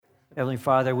Heavenly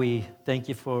Father, we thank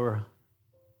you for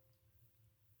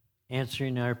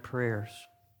answering our prayers,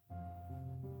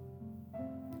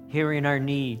 hearing our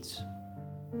needs,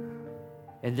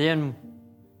 and then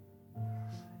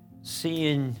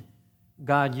seeing,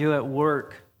 God, you at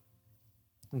work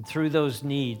and through those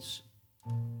needs,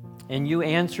 and you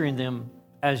answering them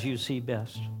as you see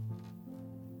best.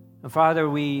 And Father,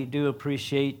 we do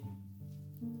appreciate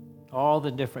all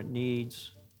the different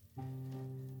needs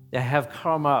that have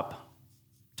come up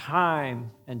time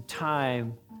and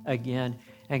time again.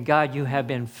 And God, you have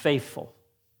been faithful.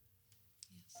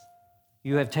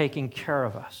 You have taken care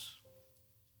of us.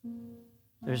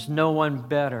 There's no one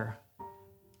better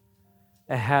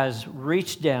that has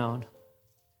reached down,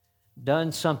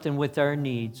 done something with our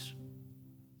needs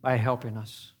by helping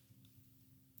us.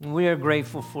 And we are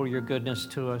grateful for your goodness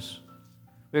to us.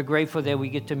 We're grateful that we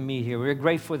get to meet here. We're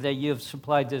grateful that you have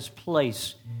supplied this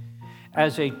place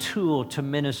as a tool to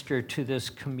minister to this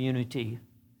community.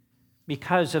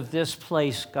 Because of this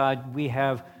place, God, we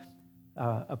have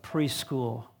a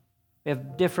preschool. We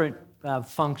have different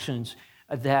functions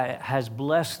that has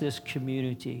blessed this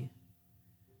community.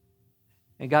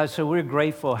 And God, so we're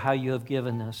grateful how you have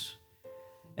given us.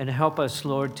 And help us,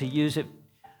 Lord, to use it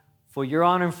for your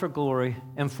honor and for glory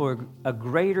and for a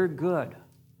greater good,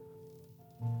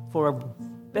 for a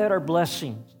better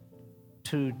blessing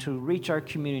to reach our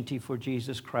community for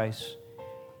Jesus Christ.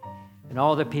 And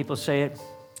all the people say it.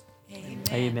 Amen.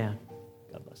 Amen.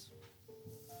 God bless.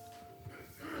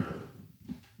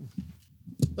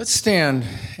 Let's stand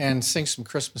and sing some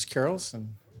Christmas carols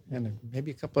and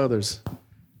maybe a couple others.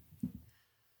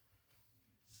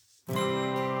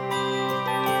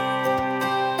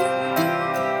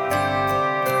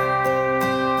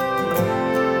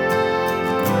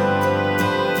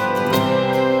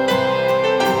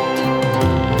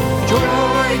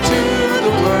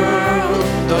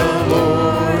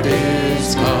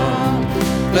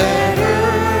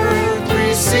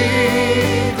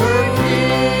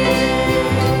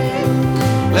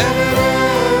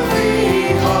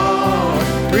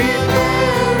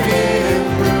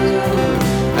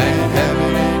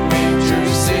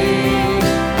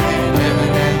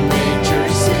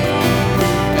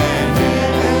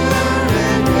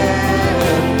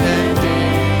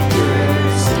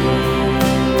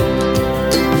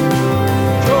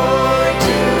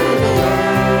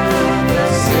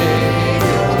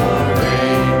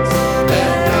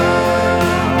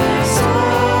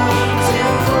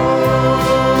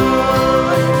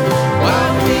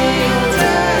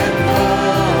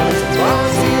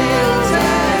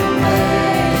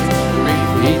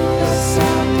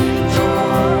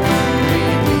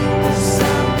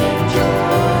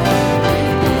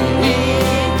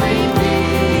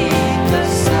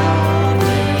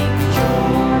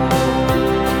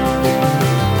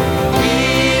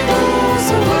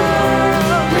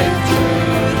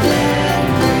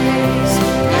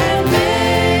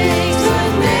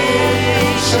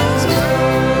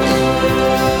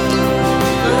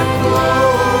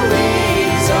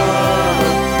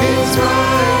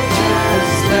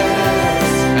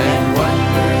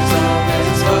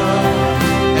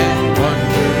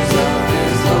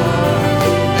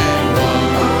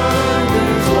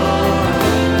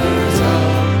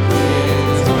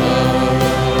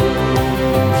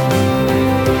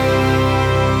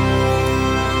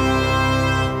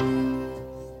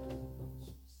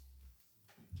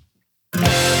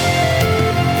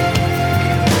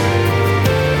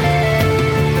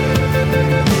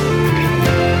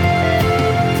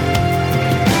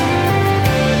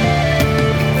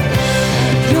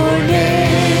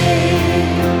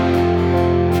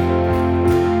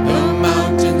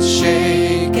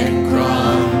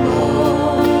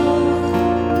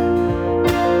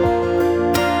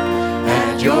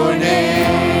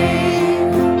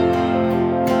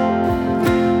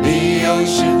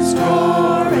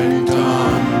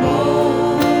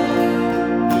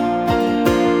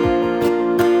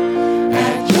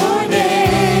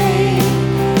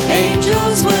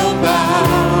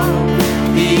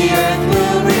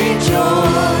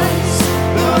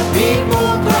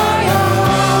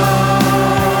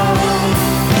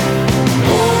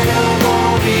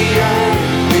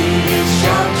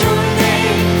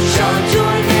 Shout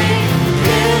your name,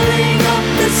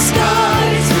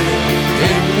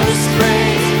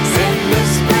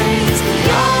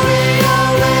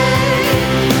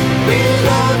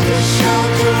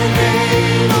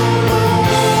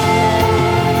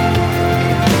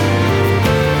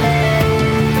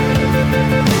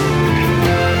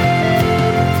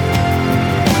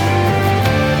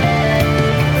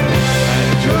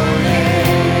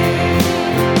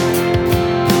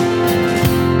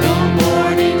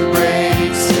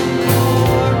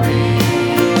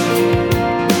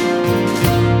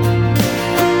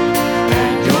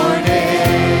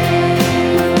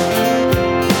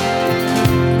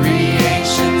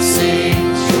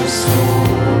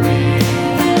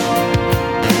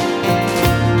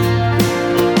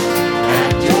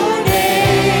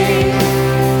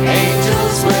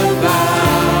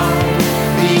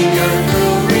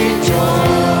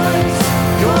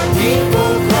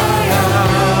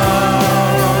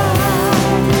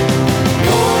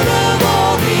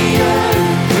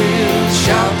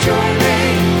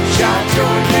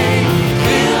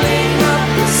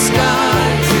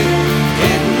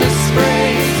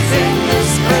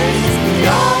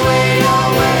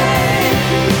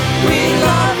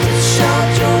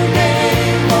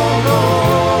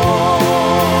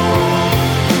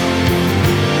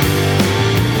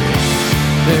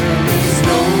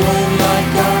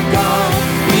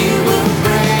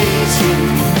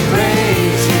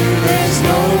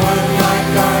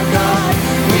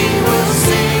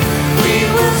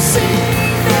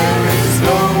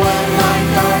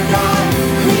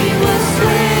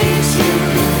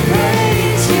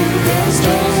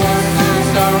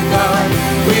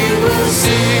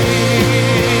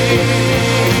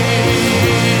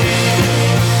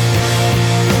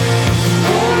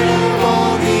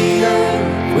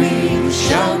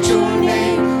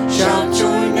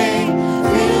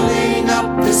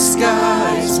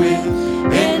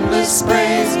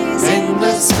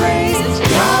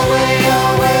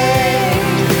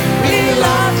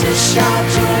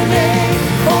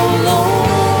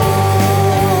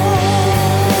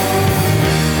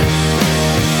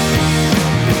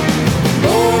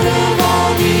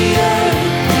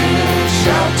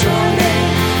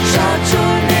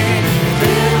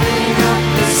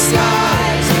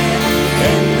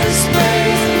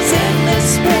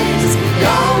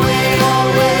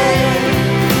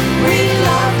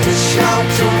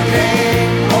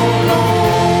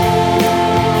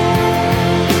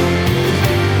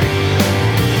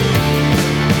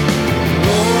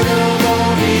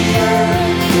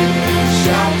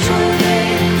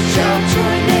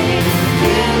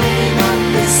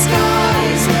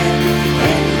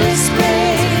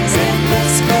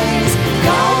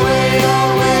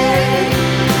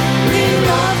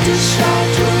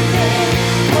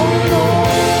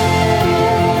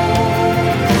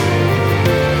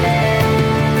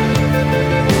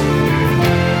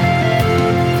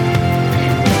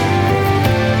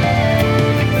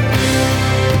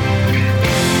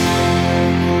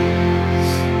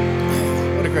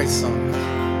 great song.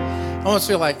 I almost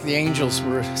feel like the angels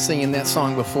were singing that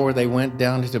song before they went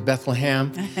down to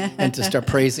Bethlehem and to start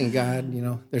praising God. You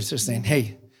know, they're just saying,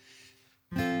 hey,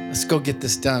 let's go get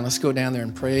this done. Let's go down there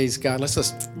and praise God. Let's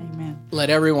just let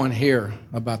everyone hear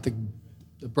about the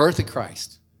birth of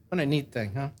Christ. What a neat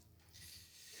thing, huh?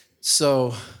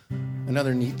 So,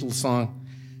 another neat little song,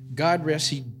 God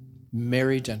Rest Ye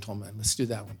Merry Gentlemen. Let's do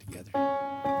that one together.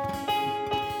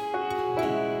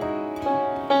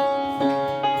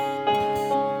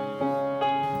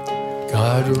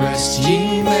 God rest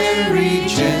ye merry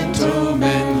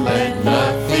gentlemen, let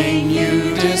nothing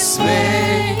you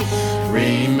dismay.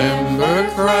 Remember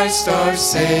Christ our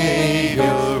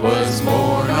Savior was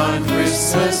born on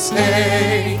Christmas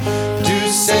Day to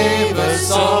save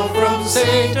us all from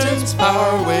Satan's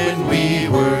power when we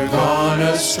were gone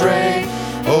astray.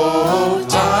 Oh,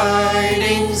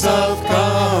 tidings of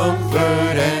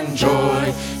comfort and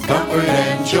joy, comfort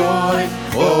and joy.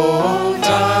 Oh,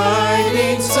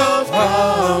 tidings of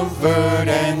comfort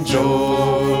and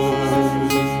joy.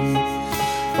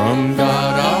 From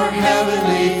God our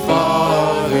Heavenly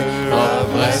Father, a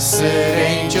blessed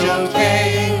angel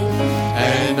came,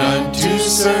 and unto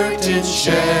certain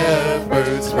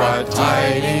shepherds brought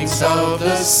tidings of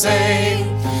the same.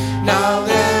 Now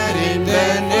that in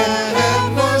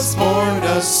Bethlehem was born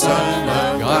a Son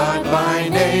of God by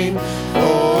name.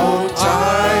 Oh,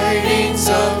 tidings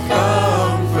of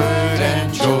comfort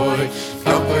and joy,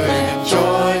 comfort and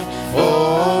joy.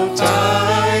 Oh,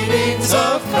 tidings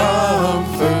of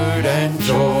comfort and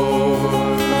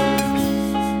joy.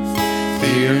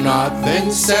 Fear not,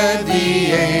 then said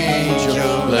the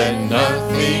angel, let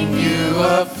nothing you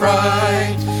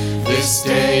affright. This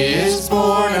day is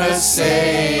born a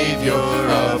Savior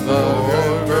of the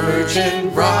Virgin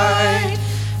bride,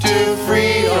 to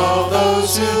free all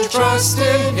those who trust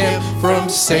in Him from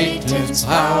Satan's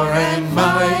power and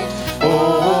might.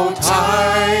 Oh,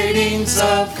 tidings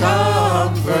of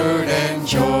comfort and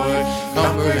joy,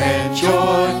 comfort and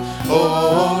joy.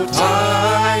 Oh,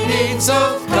 tidings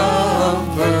of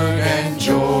comfort and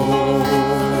joy.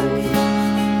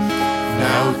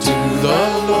 Now to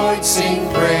the Lord sing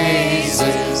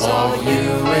praises, all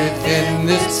you within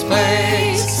this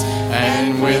place,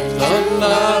 and with the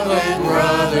love and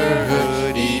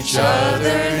brotherhood each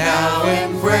other now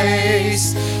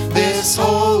embrace. This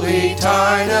holy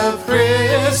tide of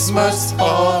Christmas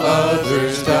all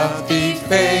others doth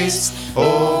deface.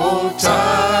 Oh,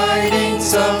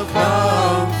 tidings of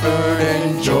comfort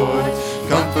and joy,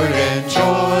 comfort and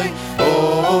joy.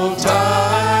 Oh,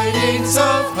 tidings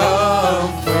of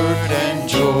comfort and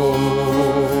joy.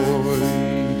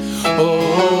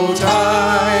 Oh,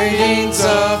 tidings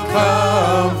of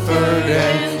comfort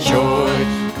and joy,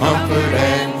 comfort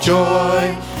and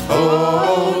joy.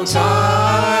 Oh,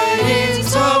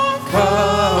 tidings of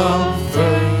comfort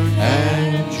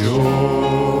and joy.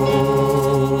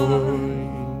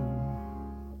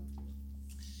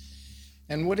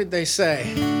 And what did they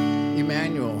say?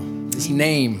 Emmanuel, his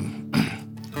name.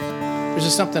 There's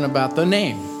just something about the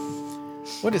name.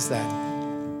 What is that?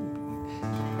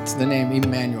 It's the name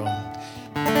Emmanuel.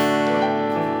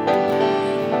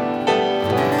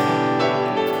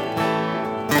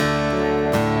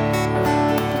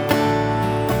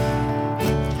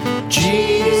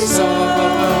 Jesus,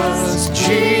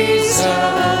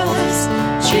 Jesus,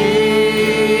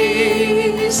 Jesus,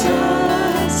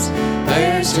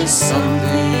 there's just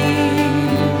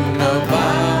something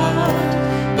about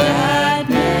that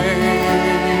name.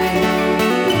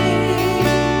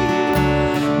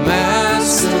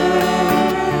 Master,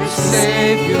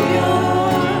 Savior,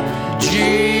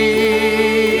 Jesus,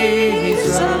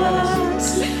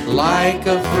 like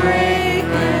a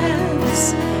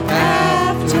fragrance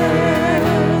after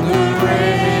the rain.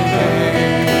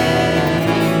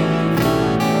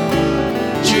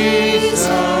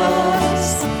 Jesus,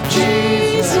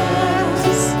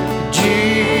 Jesus,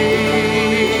 Jesus,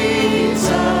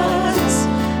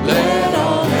 let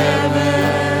all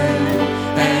heaven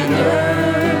and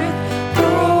earth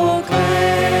proclaim.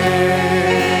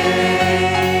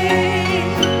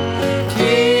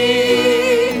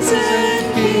 Kings and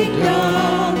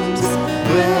kingdoms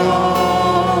will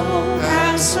all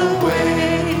pass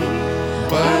away,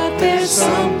 but there's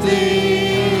something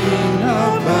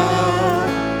about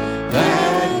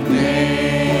that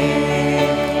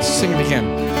name. Sing it again.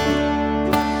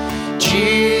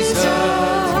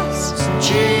 Jesus,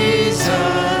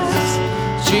 Jesus,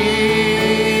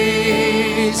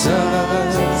 Jesus,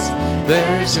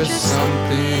 there's just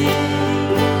something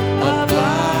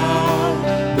about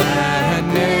that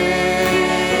name.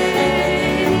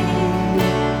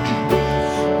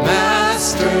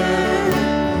 Master,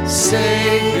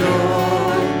 Savior,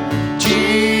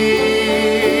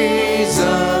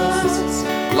 Jesus,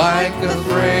 like a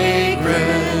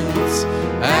fragrance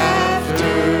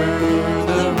after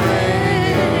the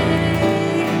rain.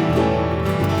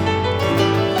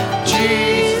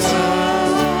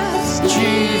 Jesus,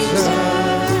 Jesus,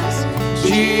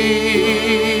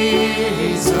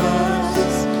 Jesus,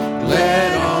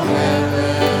 let all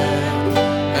heaven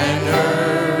and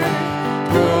earth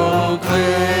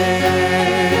proclaim.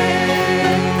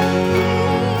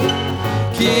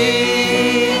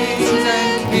 Kings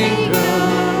and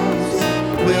kingdoms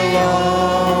will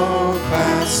all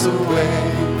pass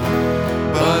away,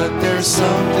 but there's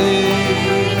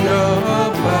something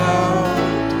about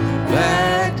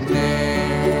that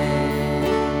name.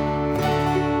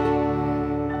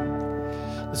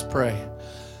 Let's pray.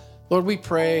 Lord, we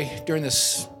pray during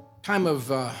this time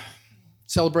of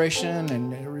celebration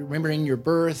and remembering your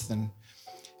birth and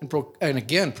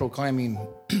again proclaiming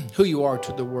who you are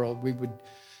to the world.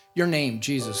 Your name,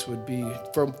 Jesus, would be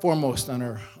foremost on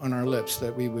our lips.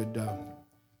 That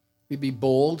we'd be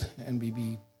bold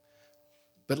and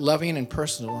but loving and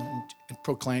personal and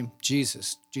proclaim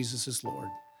Jesus. Jesus is Lord.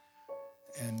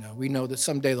 And we know that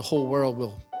someday the whole world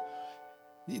will,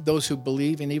 those who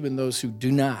believe and even those who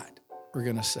do not, we're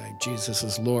going to say, Jesus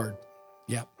is Lord.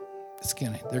 Yep,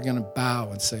 they're going to bow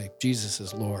and say, Jesus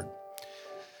is Lord.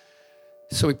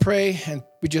 So we pray, and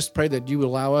we just pray that you will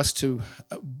allow us to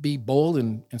be bold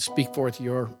and speak forth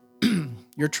your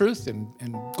truth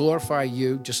and glorify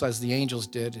you, just as the angels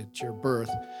did at your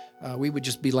birth. We would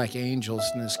just be like angels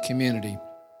in this community,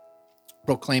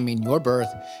 proclaiming your birth,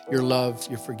 your love,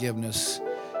 your forgiveness,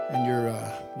 and your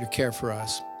care for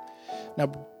us.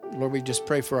 Now, Lord, we just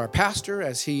pray for our pastor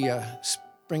as he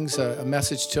brings a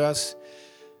message to us.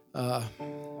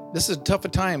 This is a tough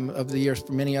time of the year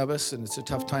for many of us, and it's a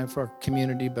tough time for our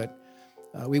community, but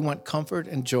we want comfort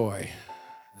and joy,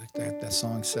 like that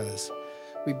song says.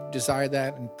 We desire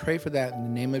that and pray for that in the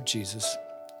name of Jesus.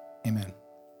 Amen.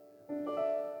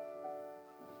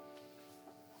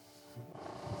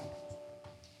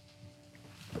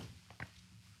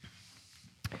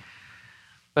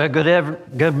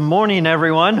 Good morning,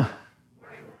 everyone.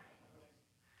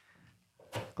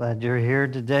 Glad you're here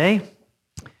today.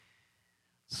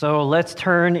 So let's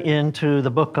turn into the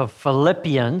book of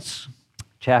Philippians,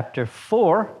 chapter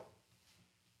 4.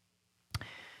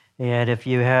 And if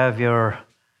you have your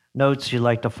notes, you'd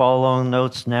like to follow along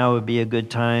notes, now would be a good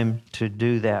time to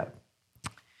do that.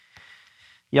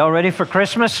 Y'all ready for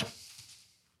Christmas?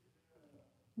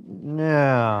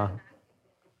 Yeah.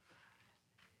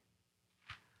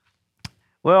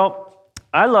 Well,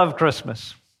 I love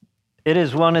Christmas. It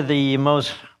is one of the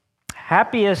most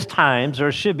happiest times,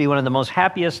 or should be one of the most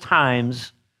happiest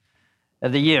times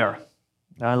of the year.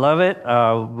 I love it.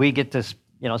 We get to,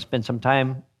 spend some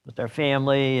time with our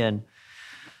family, and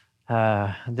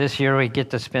this year we get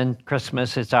to spend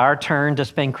Christmas. It's our turn to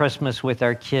spend Christmas with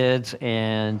our kids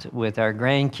and with our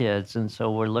grandkids, and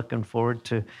so we're looking forward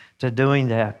to doing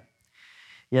that.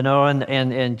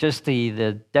 And just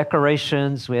the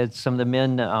decorations. We had some of the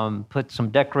men put some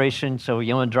decorations. So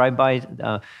you want to drive by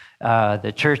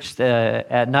the church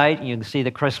at night, you can see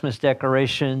the Christmas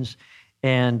decorations,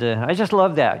 and I just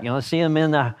love that. See them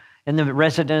in the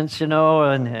residence,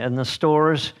 and the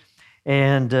stores,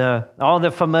 and all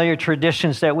the familiar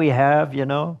traditions that we have,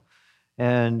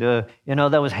 And,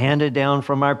 that was handed down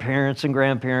from our parents and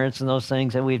grandparents and those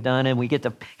things that we've done, and we get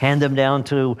to hand them down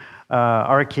to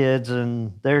our kids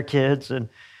and their kids. And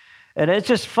it's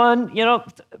just fun,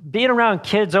 being around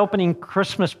kids opening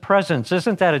Christmas presents.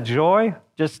 Isn't that a joy,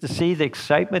 just to see the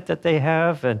excitement that they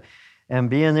have and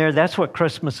being there? That's what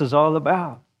Christmas is all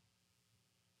about.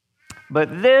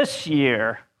 But this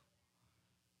year,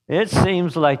 it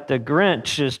seems like the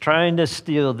Grinch is trying to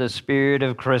steal the spirit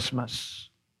of Christmas.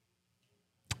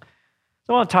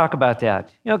 So I want to talk about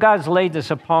that. God's laid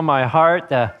this upon my heart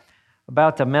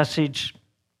about the message.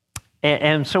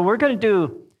 And so we're going to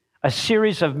do a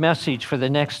series of message for the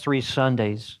next 3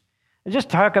 Sundays. And just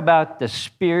talk about the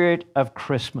spirit of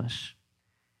Christmas.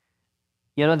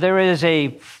 There is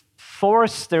a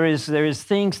force, there is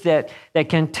things that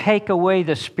can take away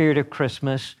the spirit of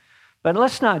Christmas. But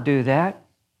let's not do that.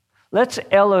 Let's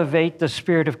elevate the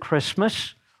spirit of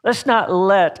Christmas. Let's not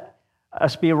let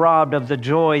us be robbed of the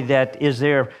joy that is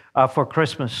there for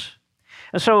Christmas.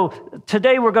 And so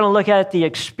today we're going to look at the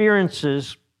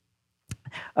experiences,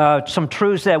 some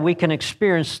truths that we can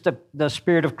experience the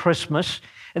spirit of Christmas.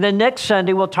 And then next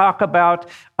Sunday we'll talk about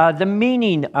the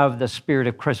meaning of the spirit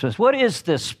of Christmas. What is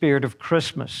the spirit of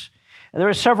Christmas? And there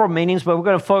are several meanings, but we're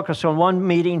going to focus on one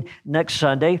meaning next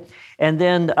Sunday. And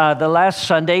then the last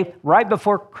Sunday, right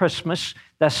before Christmas,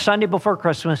 the Sunday before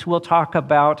Christmas, we'll talk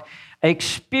about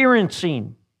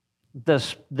experiencing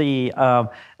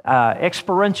the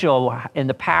experiential in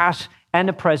the past and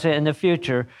the present and the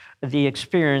future, the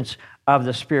experience of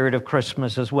the Spirit of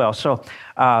Christmas as well. So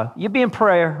you be in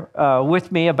prayer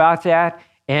with me about that,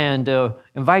 and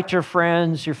invite your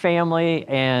friends, your family,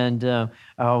 and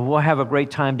we'll have a great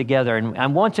time together.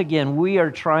 And once again, we are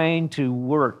trying to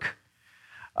work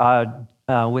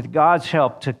with God's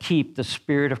help to keep the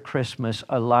Spirit of Christmas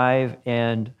alive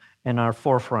and in our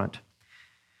forefront.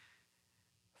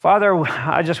 Father,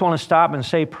 I just want to stop and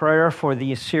say prayer for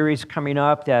the series coming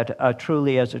up, that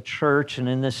truly as a church and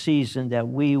in this season that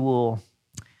we will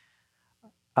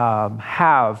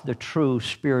have the true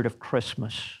spirit of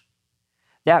Christmas.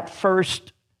 That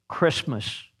first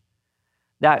Christmas,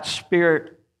 that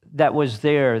spirit that was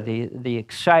there, the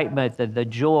excitement, the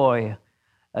joy,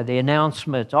 the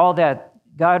announcements, all that,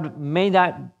 God, may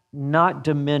that not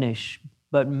diminish,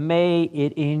 but may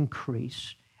it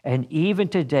increase. And even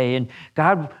today, and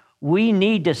God, we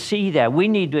need to see that. We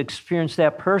need to experience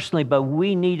that personally, but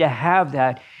we need to have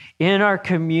that in our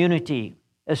community,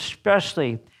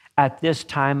 especially at this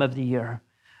time of the year,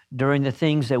 during the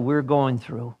things that we're going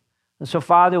through. And so,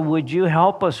 Father, would you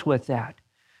help us with that?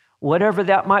 Whatever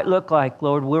that might look like,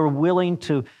 Lord, we're willing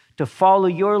to follow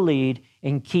your lead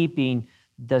in keeping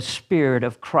the Spirit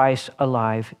of Christ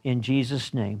alive. In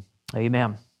Jesus' name,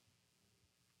 amen.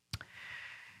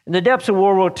 In the depths of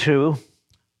World War II,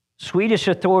 Swedish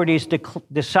authorities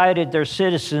decided their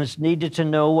citizens needed to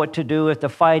know what to do if the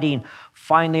fighting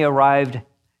finally arrived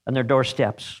on their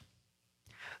doorsteps.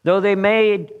 Though they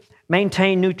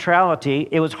maintained neutrality,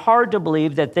 it was hard to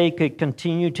believe that they could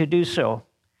continue to do so,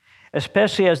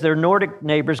 especially as their Nordic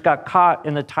neighbors got caught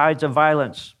in the tides of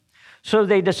violence. So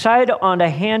they decided on a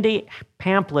handy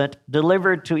pamphlet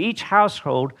delivered to each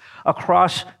household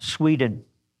across Sweden.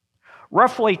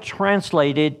 Roughly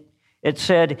translated, it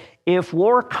said, if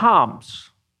war comes,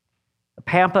 the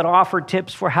pamphlet offered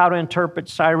tips for how to interpret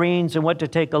sirens and what to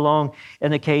take along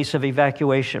in the case of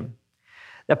evacuation.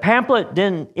 The pamphlet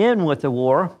didn't end with the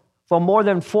war. For more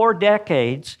than 4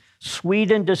 decades,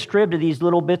 Sweden distributed these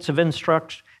little bits of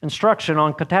instruction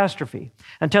on catastrophe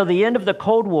until the end of the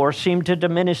Cold War seemed to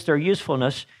diminish their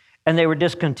usefulness and they were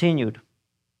discontinued.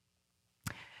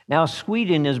 Now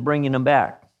Sweden is bringing them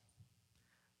back.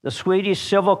 The Swedish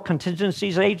Civil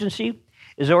Contingencies Agency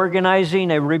is organizing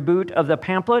a reboot of the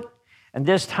pamphlet, and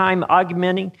this time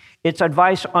augmenting its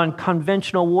advice on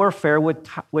conventional warfare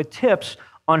with tips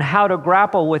on how to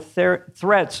grapple with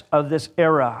threats of this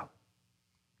era.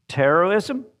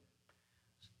 Terrorism,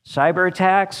 cyber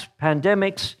attacks,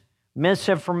 pandemics,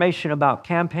 misinformation about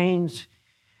campaigns,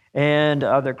 and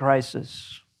other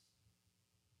crises.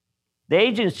 The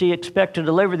agency expects to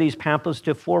deliver these pamphlets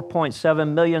to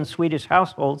 4.7 million Swedish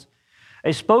households.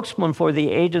 A spokesman for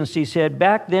the agency said,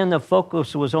 back then the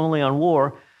focus was only on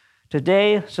war.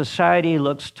 Today, society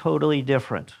looks totally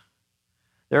different.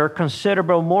 There are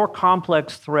considerable more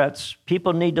complex threats.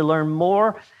 People need to learn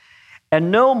more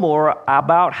and know more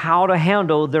about how to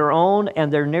handle their own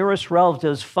and their nearest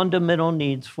relatives' fundamental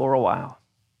needs for a while.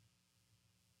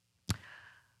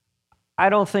 I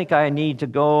don't think I need to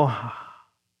go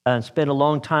and spend a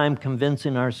long time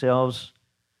convincing ourselves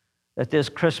that this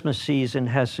Christmas season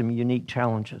has some unique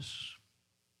challenges.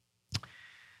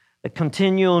 The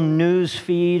continual news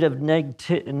feed of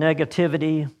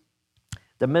negativity,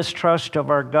 the mistrust of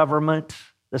our government,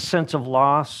 the sense of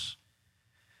loss,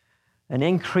 an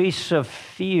increase of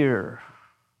fear,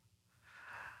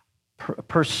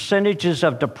 percentages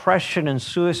of depression and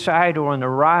suicide are on the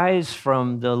rise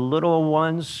from the little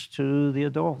ones to the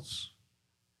adults.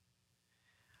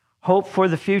 Hope for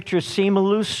the future seems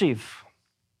elusive.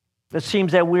 It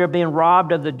seems that we are being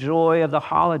robbed of the joy of the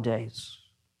holidays.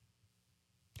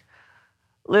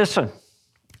 Listen,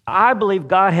 I believe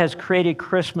God has created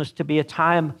Christmas to be a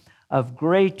time of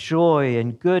great joy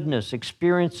and goodness,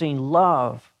 experiencing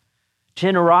love,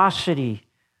 generosity,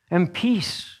 and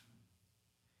peace.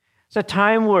 It's a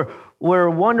time where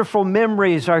wonderful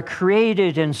memories are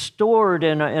created and stored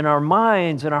in our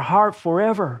minds and our heart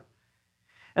forever.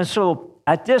 And so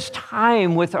at this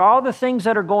time, with all the things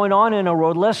that are going on in our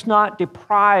world, let's not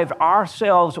deprive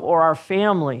ourselves or our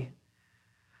family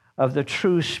of the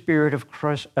true spirit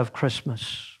of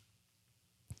Christmas.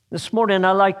 This morning,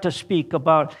 I'd like to speak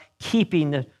about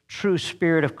keeping the true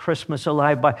spirit of Christmas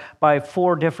alive by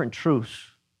 4 different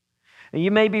truths. And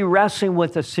you may be wrestling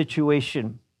with a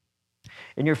situation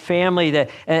in your family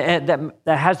that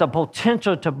has the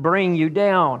potential to bring you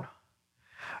down.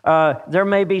 There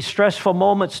may be stressful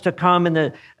moments to come in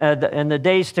the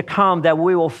days to come that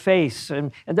we will face,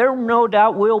 and there no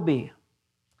doubt will be.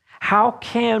 How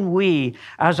can we,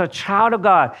 as a child of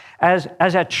God, as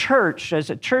a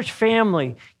church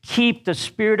family, keep the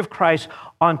Spirit of Christ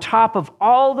on top of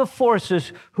all the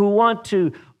forces who want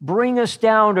to bring us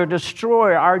down or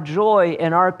destroy our joy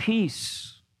and our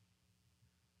peace?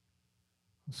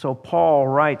 So Paul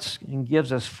writes and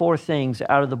gives us 4 things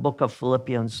out of the book of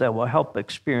Philippians that will help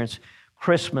experience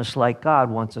Christmas like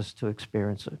God wants us to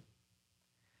experience it.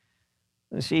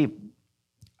 You see,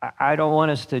 I don't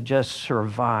want us to just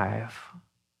survive.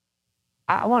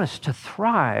 I want us to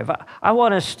thrive. I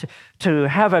want us to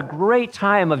have a great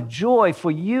time of joy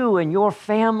for you and your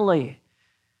family,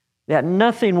 that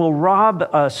nothing will rob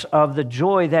us of the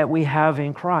joy that we have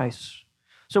in Christ.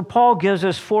 So Paul gives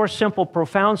us 4 simple,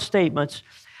 profound statements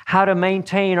how to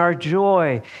maintain our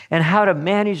joy and how to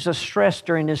manage the stress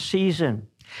during this season.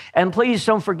 And please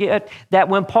don't forget that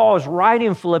when Paul is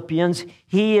writing Philippians,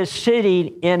 he is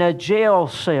sitting in a jail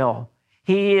cell.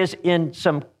 He is in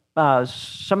some of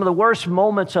the worst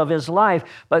moments of his life,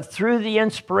 but through the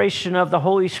inspiration of the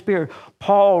Holy Spirit,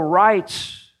 Paul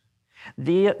writes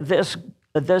this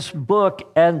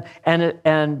book, and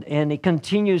he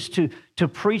continues to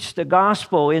preach the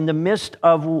gospel in the midst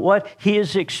of what he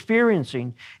is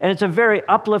experiencing. And it's a very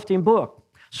uplifting book.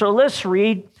 So let's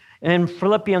read in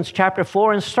Philippians chapter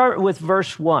 4 and start with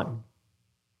verse 1. All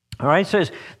right, it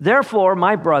says, "Therefore,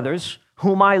 my brothers,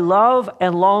 whom I love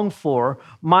and long for,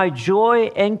 my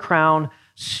joy and crown,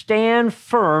 stand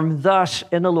firm thus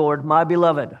in the Lord, my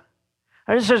beloved."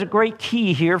 And this is a great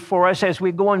key here for us as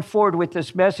we're going forward with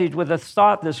this message, with a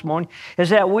thought this morning, is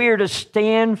that we are to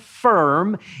stand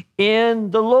firm in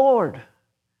the Lord.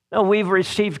 Now, we've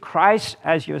received Christ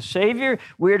as your Savior.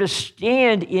 We're to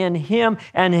stand in Him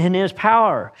and in His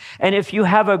power. And if you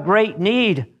have a great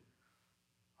need,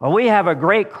 well, we have a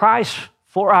great Christ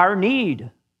for our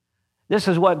need. This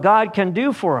is what God can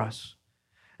do for us.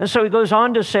 And so he goes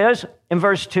on to says, in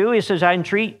verse 2, he says, "I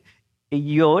entreat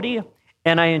Euodia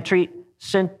and I entreat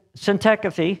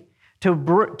Syntyche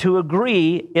to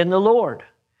agree in the Lord."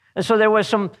 And so there was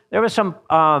some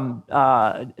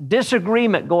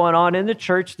disagreement going on in the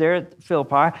church there at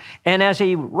Philippi. And as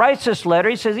he writes this letter,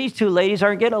 he says these 2 ladies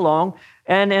aren't getting along.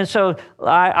 And so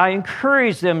I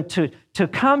encourage them to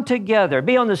come together,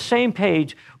 be on the same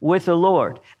page with the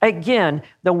Lord. Again,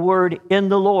 the word "in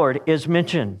the Lord" is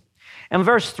mentioned. In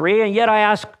verse 3, "And yet I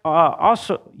ask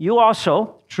you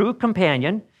also, true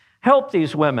companion, help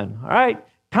these women." All right?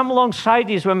 Come alongside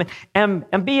these women and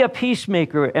be a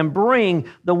peacemaker and bring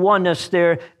the oneness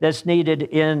there that's needed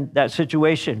in that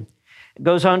situation. It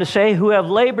goes on to say, "Who have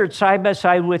labored side by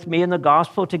side with me in the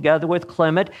gospel, together with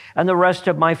Clement and the rest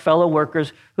of my fellow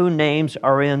workers whose names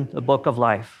are in the book of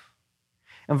life."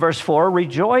 In verse 4,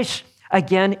 "Rejoice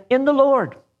again in the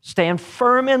Lord. Stand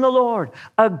firm in the Lord.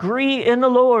 Agree in the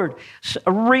Lord.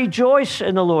 Rejoice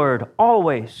in the Lord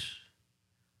always."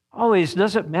 Always,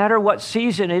 doesn't matter what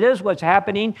season it is, what's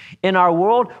happening in our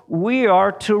world, we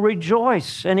are to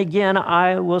rejoice. And again,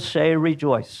 I will say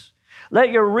rejoice.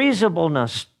 "Let your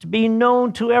reasonableness be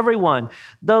known to everyone.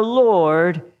 The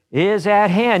Lord is at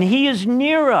hand." He is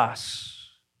near us.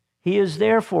 He is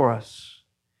there for us.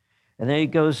 And then he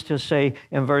goes to say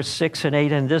in verse 6 and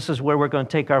 8, and this is where we're going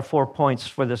to take our 4 points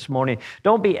for this morning.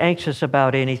 "Don't be anxious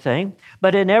about anything,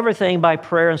 but in everything by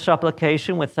prayer and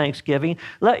supplication with thanksgiving,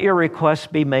 let your requests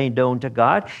be made known to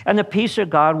God. And the peace of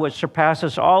God, which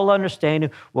surpasses all understanding,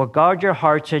 will guard your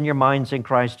hearts and your minds in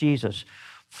Christ Jesus.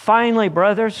 Finally,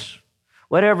 brothers,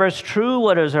 whatever is true,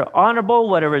 whatever is honorable,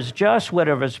 whatever is just,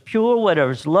 whatever is pure,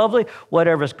 whatever is lovely,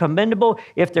 whatever is commendable,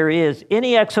 if there is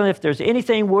any excellence, if there's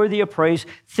anything worthy of praise,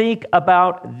 think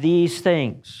about these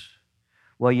things.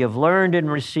 What you've learned and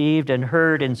received and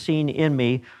heard and seen in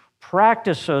me,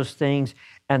 practice those things,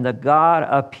 and the God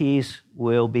of peace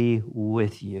will be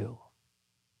with you."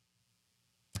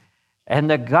 And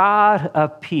the God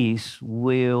of peace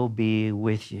will be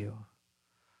with you.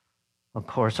 Of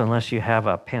course, unless you have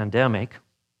a pandemic,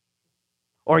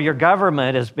 or your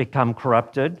government has become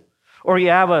corrupted, or you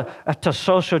have to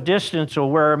social distance or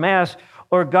wear a mask,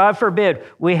 or God forbid,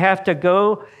 we have to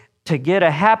go to get a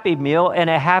Happy Meal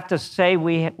and I have to say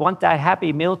we want that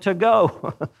Happy Meal to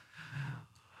go.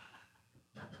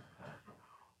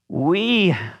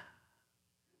 We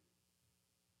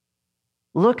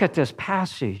look at this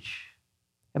passage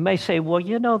and may say, well,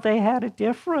 they had it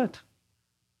different.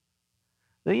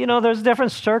 There's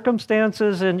different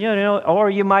circumstances, and, or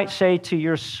you might say to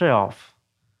yourself,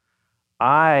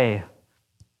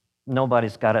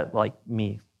 nobody's got it like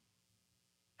me.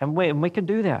 And we can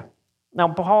do that. Now,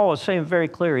 Paul is saying very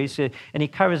clear. He said, and he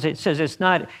covers it. It says it's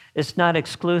not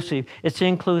exclusive. It's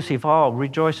inclusive. All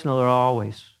rejoice in the Lord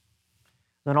always.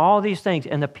 Then all these things,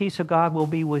 and the peace of God will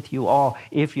be with you all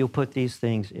if you put these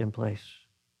things in place.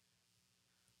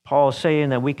 Paul is saying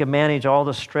that we can manage all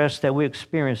the stress that we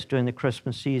experience during the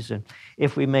Christmas season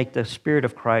if we make the Spirit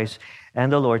of Christ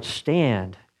and the Lord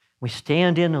stand. We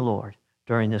stand in the Lord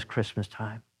during this Christmas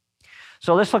time.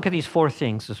 So let's look at these 4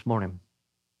 things this morning.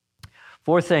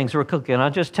 4 things we're cooking.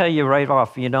 I'll just tell you right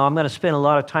off, I'm going to spend a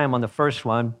lot of time on the first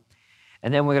one,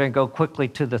 and then we're going to go quickly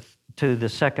to the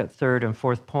second, third, and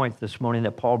fourth point this morning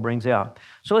that Paul brings out.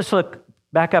 So let's look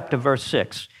back up to verse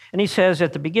 6. And he says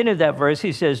at the beginning of that verse,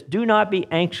 he says, do not be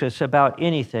anxious about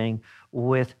anything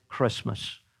with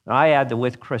Christmas. And I add the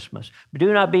with Christmas.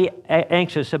 Do not be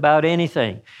anxious about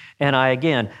anything. And I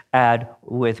again add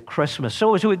with Christmas.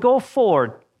 So as we go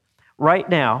forward right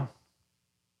now,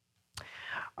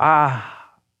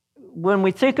 when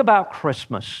we think about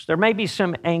Christmas, there may be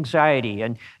some anxiety.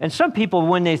 And some people,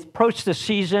 when they approach the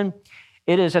season,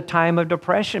 it is a time of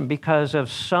depression because of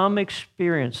some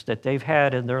experience that they've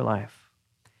had in their life.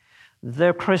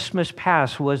 Their Christmas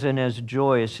past wasn't as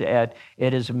joyous as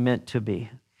it is meant to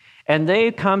be. And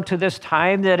they come to this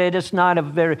time that it is not a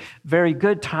very, very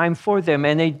good time for them.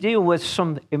 And they deal with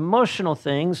some emotional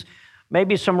things,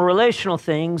 maybe some relational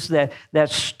things that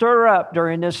stir up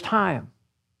during this time.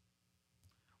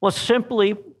 Well,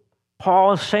 simply,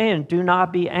 Paul is saying, do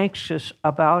not be anxious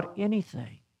about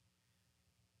anything.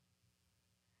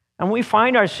 And we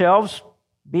find ourselves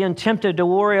being tempted to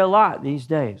worry a lot these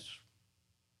days.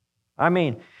 I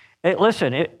mean,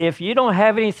 listen, if you don't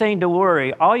have anything to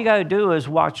worry, all you got to do is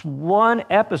watch one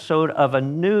episode of a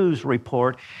news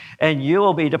report and you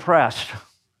will be depressed.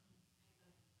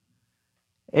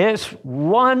 It's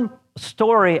one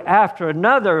story after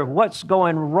another what's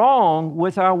going wrong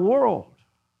with our world.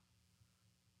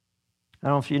 I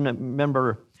don't know if you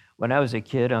remember when I was a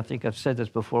kid, I think I've said this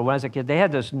before, when I was a kid, they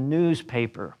had this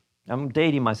newspaper. I'm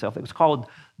dating myself. It was called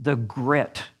The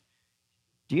Grit.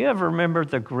 Do you ever remember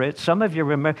The Grit? Some of you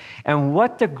remember. And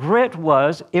what The Grit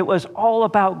was, it was all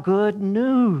about good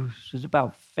news. It was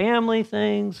about family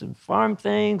things and farm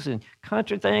things and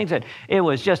country things. And it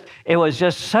was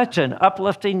just such an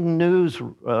uplifting news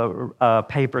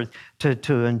paper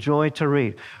to enjoy to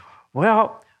read.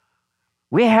 Well,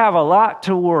 we have a lot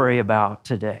to worry about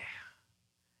today.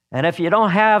 And if you don't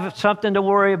have something to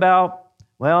worry about,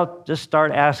 well, just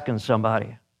start asking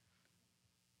somebody.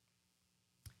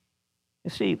 You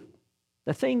see,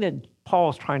 the thing that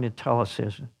Paul's trying to tell us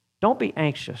is, don't be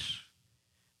anxious.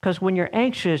 Because when you're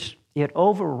anxious, it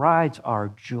overrides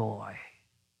our joy.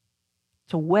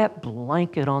 It's a wet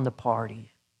blanket on the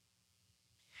party.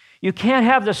 You can't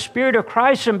have the Spirit of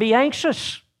Christ and be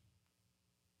anxious.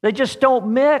 They just don't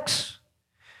mix.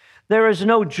 There is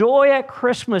no joy at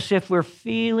Christmas if we're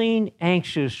feeling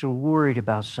anxious or worried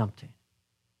about something.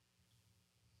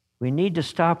 We need to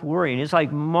stop worrying. It's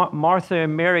like Martha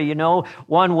and Mary,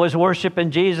 one was worshiping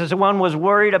Jesus and one was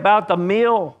worried about the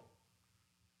meal.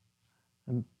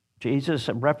 And Jesus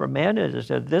reprimanded and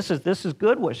said, this is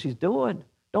good what she's doing.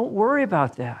 Don't worry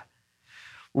about that.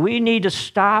 We need to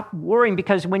stop worrying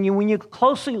because when you look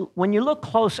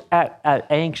close at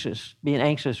being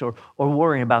anxious or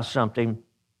worrying about something,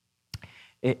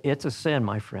 it's a sin,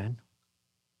 my friend.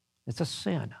 It's a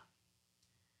sin.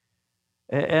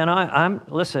 And I'm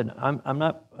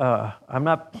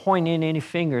not pointing any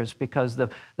fingers because the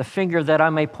finger that I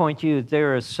may point to you,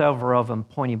 there are several of them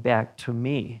pointing back to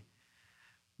me.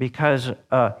 Because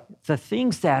the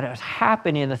things that are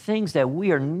happening, the things that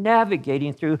we are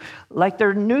navigating through, like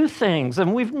they're new things,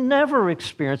 and we've never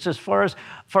experienced as far as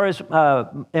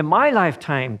in my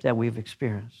lifetime that we've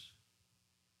experienced.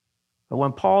 But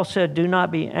when Paul said, "Do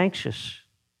not be anxious,"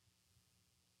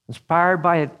 inspired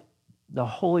by the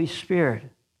Holy Spirit,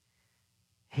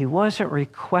 he wasn't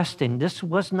requesting. This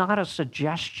was not a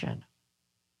suggestion.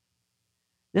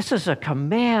 This is a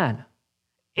command.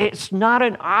 It's not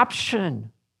an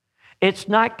option. It's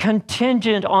not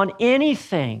contingent on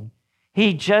anything.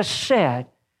 He just said,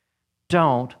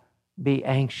 don't be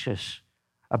anxious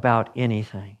about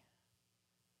anything.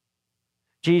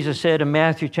 Jesus said in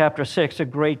Matthew chapter 6, a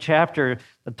great chapter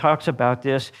that talks about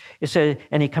this, it said,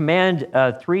 and he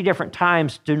commanded 3 different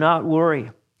times, do not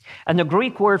worry. And the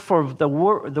Greek word for the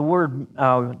word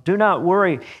do not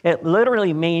worry, it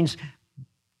literally means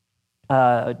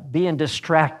being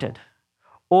distracted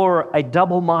or a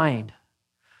double mind.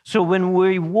 So when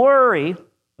we worry,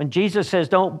 when Jesus says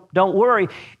don't worry,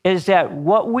 is that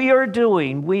what we are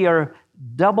doing, we are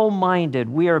double-minded.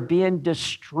 We are being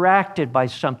distracted by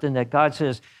something that God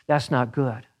says, that's not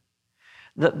good.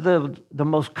 The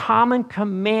most common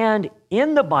command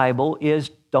in the Bible is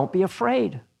don't be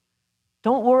afraid.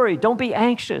 Don't worry. Don't be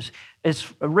anxious.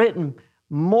 It's written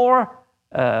more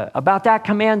about that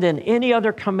command than any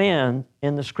other command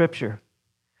in the Scripture.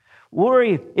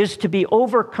 Worry is to be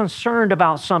over-concerned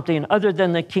about something other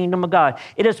than the kingdom of God.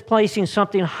 It is placing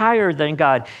something higher than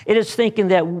God. It is thinking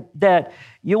that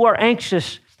you are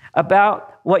anxious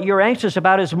about what you're anxious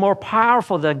about is more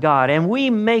powerful than God, and we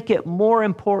make it more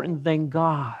important than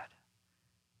God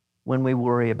when we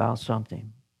worry about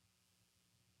something.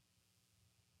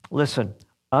 Listen,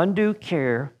 undue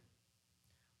care,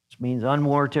 which means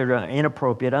unwarranted or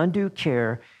inappropriate, undue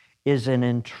care is an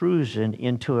intrusion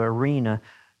into an arena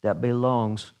that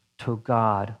belongs to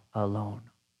God alone.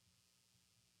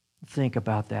 Think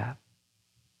about that.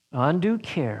 Undue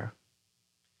care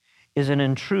is an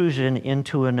intrusion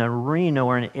into an arena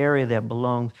or an area that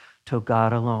belongs to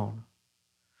God alone.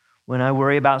 When I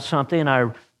worry about something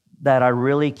that I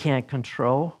really can't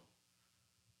control,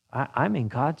 I'm in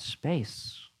God's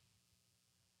space.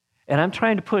 And I'm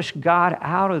trying to push God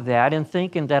out of that and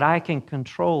thinking that I can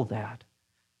control that.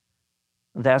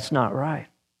 That's not right.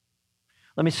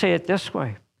 Let me say it this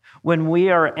way. When we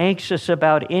are anxious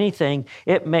about anything,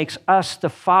 it makes us the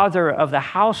father of the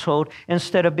household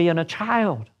instead of being a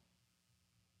child.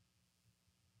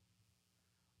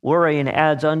 Worrying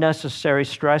adds unnecessary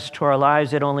stress to our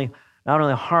lives. It not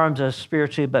only harms us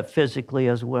spiritually, but physically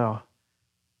as well.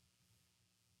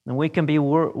 And we can be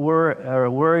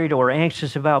worried or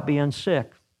anxious about being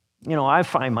sick. You know, I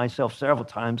find myself several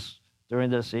times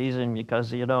during this season because,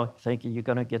 thinking you're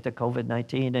going to get the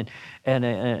COVID-19 and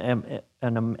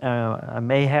I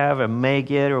may have or may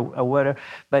get or whatever.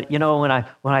 But, when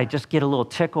I just get a little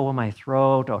tickle in my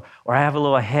throat or I have a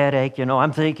little headache,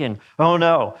 I'm thinking, oh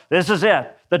no, this is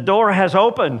it. The door has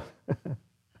opened.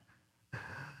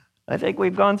 I think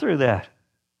we've gone through that.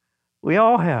 We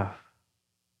all have.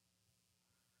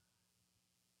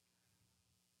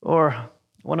 Or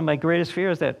one of my greatest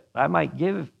fears that I might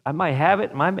have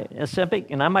it,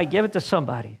 and I might give it to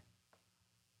somebody.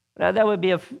 That would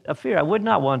be a fear. I would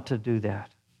not want to do that.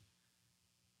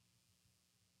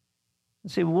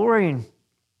 See, worrying,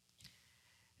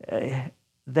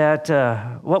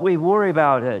 what we worry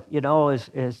about,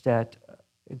 is that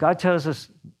God tells us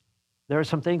there are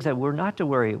some things that we're not to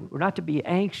worry. We're not to be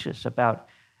anxious about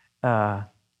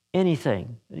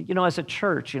anything. As a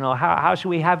church, how should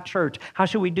we have church? How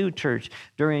should we do church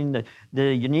during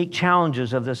the unique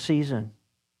challenges of the season?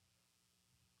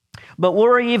 But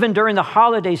worry even during the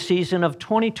holiday season of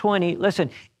 2020, listen,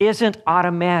 isn't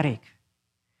automatic.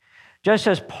 Just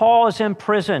as Paul is in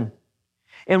prison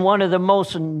in one of the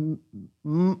most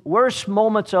worst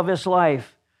moments of his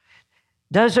life,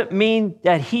 doesn't mean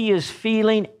that he is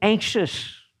feeling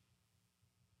anxious.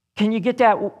 Can you get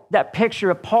that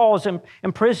picture of Paul's in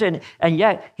prison, and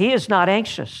yet he is not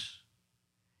anxious?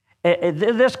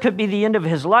 This could be the end of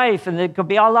his life, and there could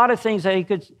be a lot of things that he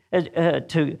could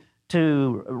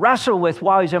to wrestle with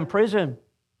while he's in prison.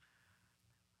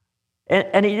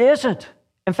 And he isn't.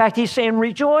 In fact, he's saying,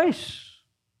 rejoice.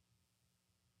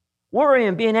 Worry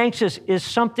and being anxious is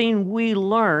something we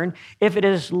learn. If it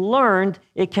is learned,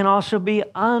 it can also be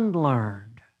unlearned.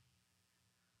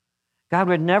 God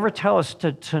would never tell us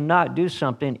to not do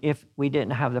something if we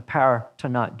didn't have the power to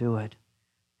not do it.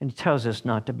 And he tells us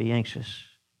not to be anxious.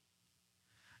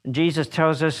 And Jesus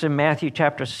tells us in Matthew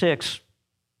chapter 6,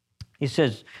 he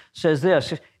says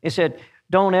this. He said,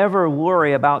 don't ever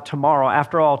worry about tomorrow.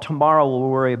 After all, tomorrow will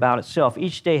worry about itself.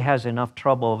 Each day has enough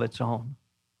trouble of its own.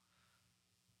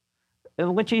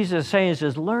 And what Jesus is saying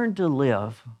is learn to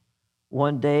live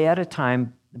one day at a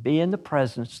time, be in the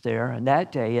presence there, and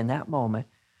that day, in that moment,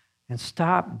 and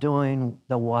stop doing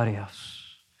the what ifs.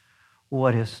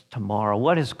 What is tomorrow?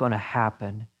 What is going to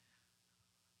happen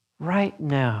right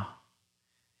now?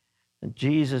 And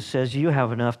Jesus says, you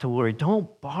have enough to worry.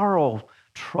 Don't borrow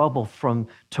trouble from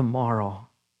tomorrow.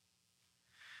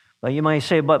 But you might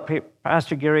say, but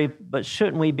Pastor Gary, but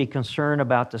shouldn't we be concerned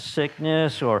about the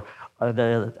sickness or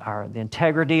the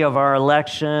integrity of our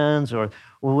elections or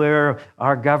where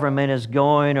our government is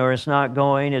going or it's not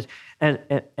going?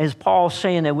 Is Paul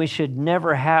saying that we should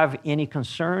never have any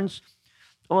concerns?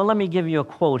 Well, let me give you a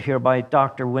quote here by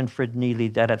Dr. Winfred Neely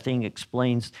that I think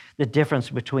explains the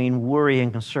difference between worry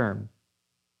and concern.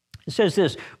 It says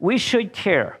this: we should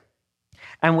care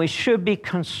and we should be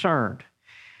concerned.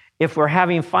 If we're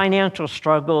having financial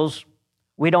struggles,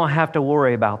 we don't have to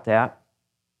worry about that.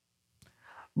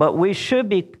 But we should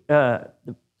be, let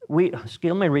me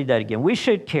read that again. We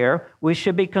should care, we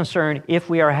should be concerned if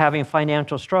we are having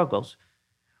financial struggles.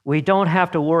 We don't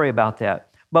have to worry about that.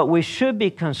 but we should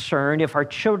be concerned. If our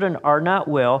children are not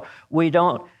well, we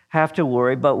don't have to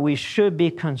worry, but we should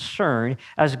be concerned.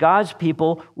 As God's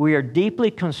people, we are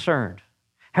deeply concerned.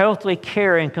 Healthy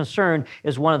care and concern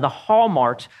is one of the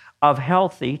hallmarks of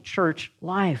healthy church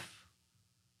life.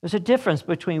 There's a difference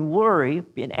between worry,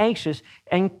 being anxious,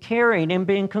 and caring and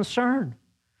being concerned.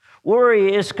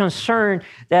 Worry is concern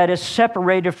that is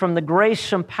separated from the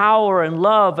grace and power and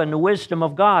love and the wisdom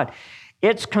of God.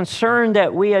 It's concern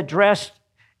that we address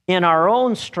in our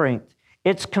own strength.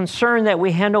 It's concern that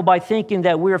we handle by thinking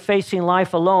that we're facing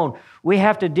life alone. We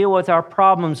have to deal with our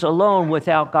problems alone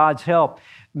without God's help.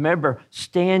 Remember,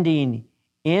 standing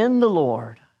in the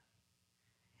Lord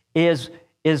is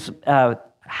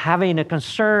having a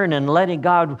concern and letting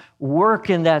God work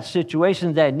in that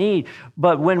situation, that need.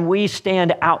 But when we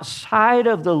stand outside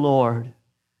of the Lord,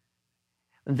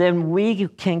 then we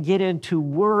can get into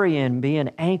worrying,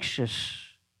 being anxious.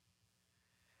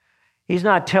 He's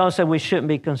not telling us that we shouldn't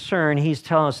be concerned. He's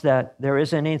telling us that there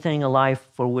isn't anything in life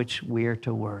for which we are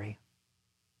to worry.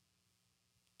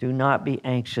 Do not be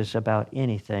anxious about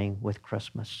anything with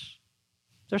Christmas.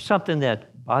 Is there something that's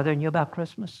bothering you about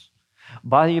Christmas?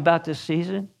 Bother you about this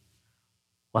season?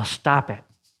 Well, stop it.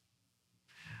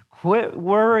 Quit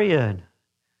worrying.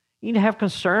 You need to have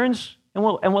concerns, and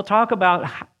we'll talk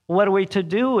about what are we to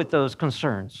do with those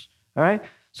concerns, all right?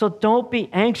 So don't be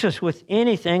anxious with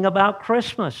anything about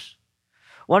Christmas.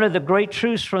 One of the great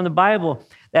truths from the Bible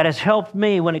that has helped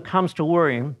me when it comes to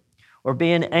worrying or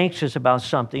being anxious about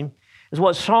something is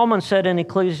what Solomon said in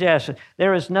Ecclesiastes,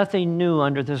 there is nothing new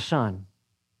under the sun.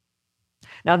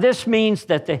 Now, this means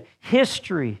that the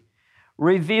history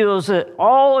reveals that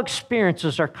all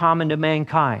experiences are common to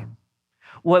mankind.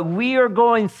 What we are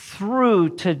going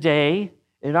through today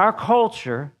in our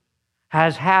culture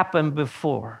has happened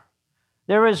before.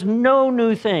 There is no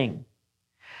new thing.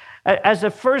 As the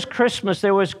first Christmas,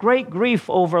 there was great grief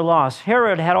over loss.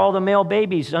 Herod had all the male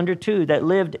babies under 2 that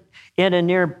lived in and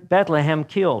near Bethlehem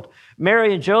killed.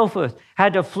 Mary and Joseph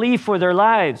had to flee for their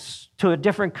lives to a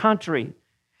different country.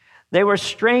 They were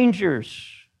strangers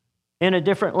in a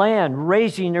different land,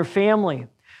 raising their family.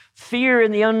 Fear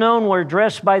and the unknown were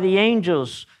addressed by the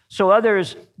angels, so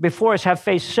others before us have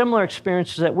faced similar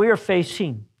experiences that we are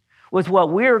facing with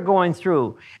what we're going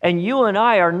through. And you and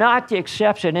I are not the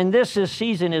exception, and this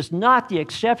season is not the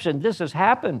exception. This has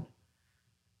happened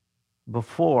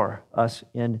before us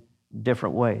in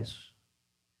different ways.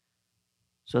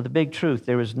 So the big truth,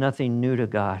 there is nothing new to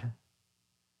God.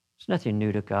 There's nothing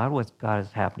new to God. What God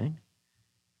is happening?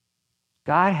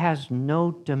 God has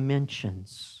no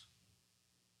dimensions.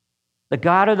 The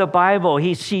God of the Bible,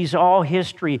 He sees all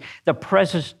history, the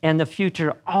present and the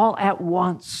future, all at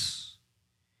once.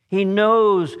 He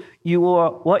knows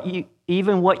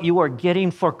even what you are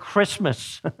getting for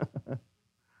Christmas.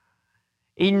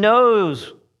 He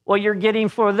knows what you're getting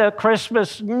for the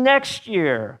Christmas next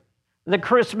year, the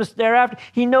Christmas thereafter.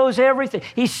 He knows everything.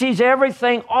 He sees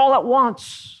everything all at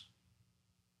once.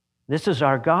 This is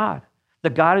our God, the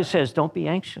God who says, don't be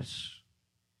anxious.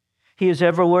 He is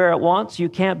everywhere at once. You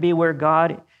can't be where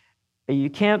God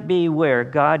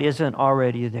isn't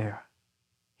already there.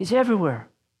 He's everywhere.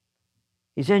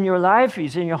 He's in your life.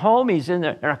 He's in your home. He's in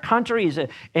our country. He's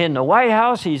in the White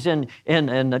House. He's in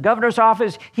the governor's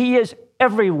office. He is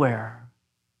everywhere.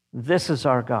 This is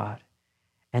our God.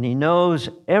 And He knows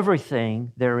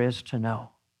everything there is to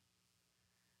know.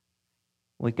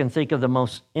 We can think of the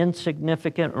most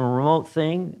insignificant and remote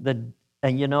thing.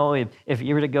 And you know, if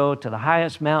you were to go to the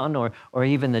highest mountain or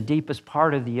even the deepest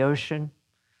part of the ocean,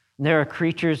 there are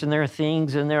creatures and there are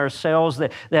things and there are cells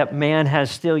that man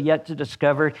has still yet to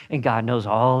discover, and God knows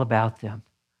all about them.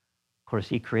 Of course,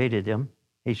 He created them.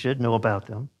 He should know about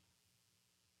them.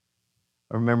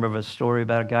 I remember of a story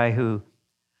about a guy who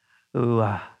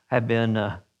had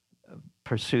been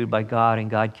pursued by God,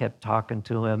 and God kept talking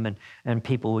to him, and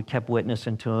people kept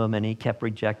witnessing to him, and he kept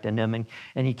rejecting them,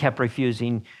 and he kept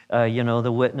refusing,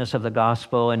 the witness of the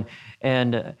gospel,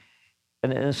 and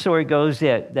the story goes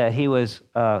that he was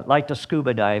like to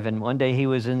scuba dive, and one day he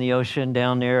was in the ocean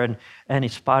down there, and he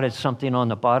spotted something on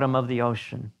the bottom of the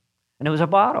ocean, and it was a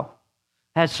bottle,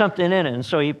 had something in it, and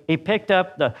so he picked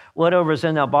up whatever was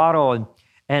in that bottle,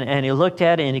 and he looked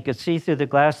at it, and he could see through the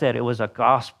glass that it was a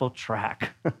gospel tract.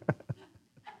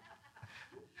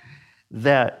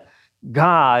 That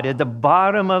God at the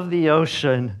bottom of the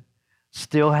ocean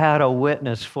still had a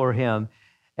witness for him,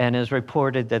 and is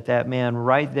reported that man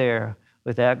right there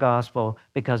with that gospel,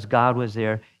 because God was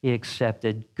there, he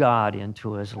accepted God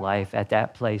into his life at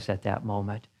that place, at that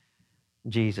moment.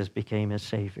 Jesus became his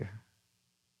Savior.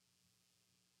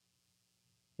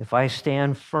 If I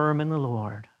stand firm in the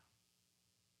Lord,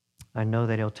 I know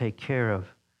that He'll take care of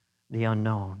the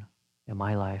unknown in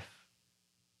my life,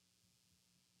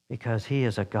 because He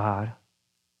is a God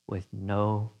with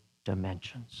no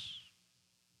dimensions.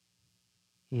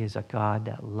 He is a God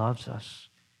that loves us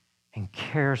and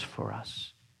cares for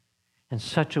us in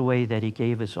such a way that He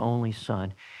gave His only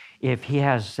Son. If He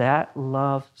has that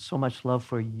love, so much love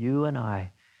for you and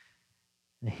I,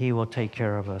 then He will take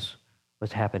care of us,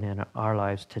 what's happening in our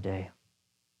lives today.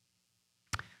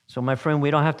 So my friend,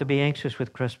 we don't have to be anxious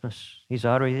with Christmas. He's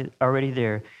already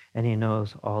there, and He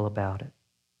knows all about it.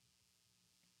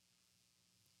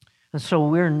 And so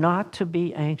we're not to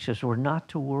be anxious. We're not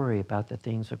to worry about the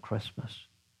things of Christmas.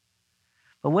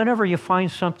 But whenever you find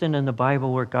something in the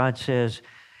Bible where God says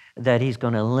that He's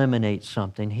going to eliminate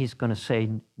something, He's going to say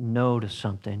no to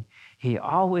something, He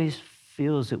always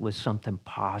fills it with something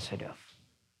positive.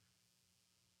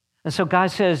 And so God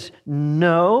says,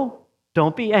 no,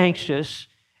 don't be anxious.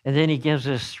 And then He gives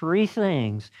us 3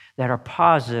 things that are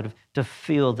positive to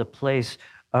fill the place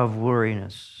of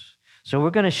worriness. So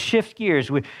we're going to shift gears.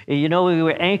 We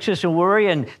were anxious and worried,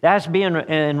 and that's being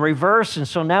in reverse. And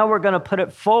so now we're going to put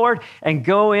it forward and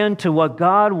go into what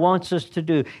God wants us to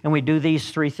do. And we do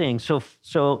these 3 things.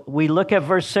 So we look at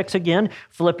verse 6 again,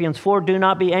 Philippians 4, do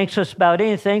not be anxious about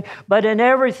anything, but in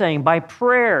everything, by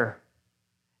prayer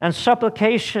and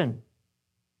supplication,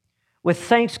 with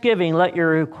thanksgiving, let your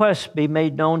requests be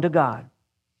made known to God.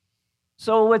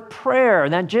 So with prayer,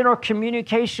 that general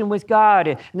communication with God,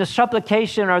 and the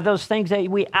supplication are those things that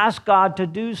we ask God to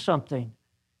do something.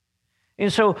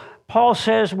 And so Paul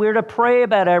says we're to pray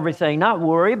about everything, not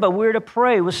worry, but we're to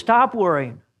pray. We'll stop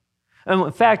worrying. And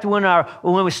in fact, when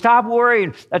we stop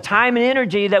worrying, the time and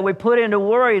energy that we put into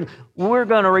worrying, we're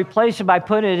going to replace it by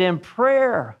putting it in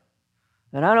prayer.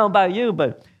 And I don't know about you,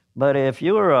 but if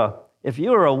you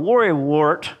were a worry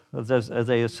wart, as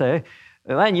they say,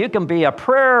 then you can be a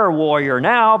prayer warrior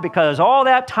now, because all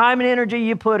that time and energy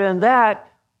you put in that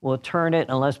will turn it,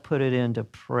 and let's put it into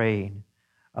praying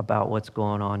about what's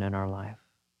going on in our life.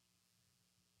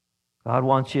 God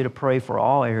wants you to pray for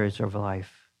all areas of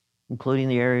life, including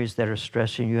the areas that are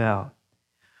stressing you out.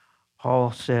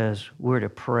 Paul says we're to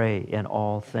pray in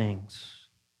all things.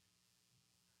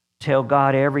 Tell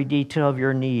God every detail of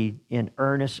your need in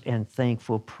earnest and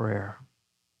thankful prayer.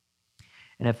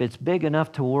 And if it's big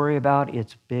enough to worry about,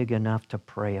 it's big enough to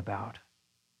pray about.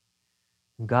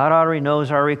 God already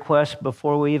knows our requests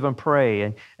before we even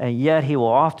pray, and yet He will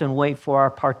often wait for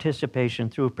our participation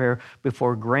through prayer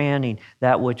before granting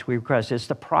that which we request. It's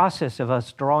the process of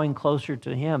us drawing closer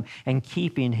to Him and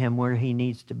keeping Him where He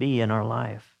needs to be in our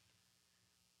life.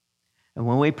 And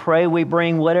when we pray, we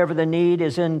bring whatever the need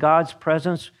is in God's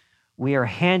presence. We are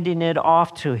handing it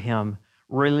off to Him,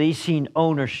 releasing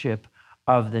ownership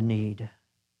of the need.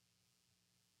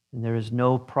 And there is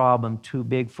no problem too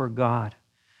big for God.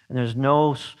 And there's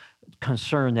no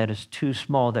concern that is too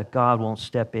small that God won't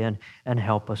step in and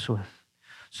help us with.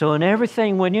 So in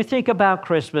everything, when you think about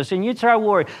Christmas and you start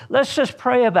worrying, let's just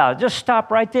pray about it. Just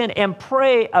stop right then and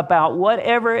pray about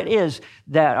whatever it is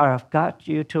that have got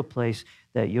you to a place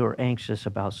that you're anxious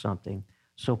about something.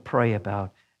 So pray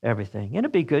about everything. And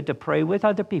it'd be good to pray with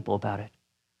other people about it.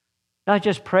 Not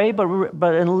just pray,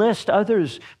 but enlist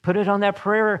others. Put it on that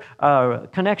prayer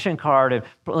connection card. And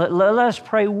let us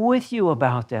pray with you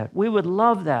about that. We would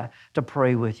love that, to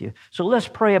pray with you. So let's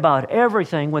pray about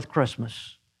everything with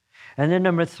Christmas. And then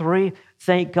number 3,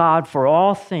 thank God for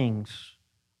all things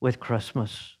with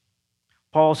Christmas.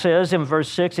 Paul says in verse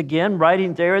 6 again,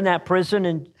 writing there in that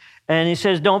prison, and he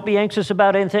says, don't be anxious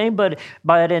about anything, but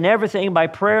in everything, by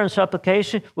prayer and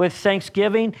supplication, with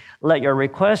thanksgiving, let your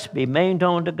requests be made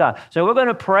known to God. So we're going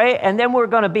to pray, and then we're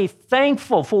going to be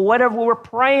thankful for whatever we're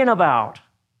praying about.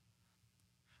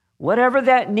 Whatever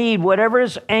that need, whatever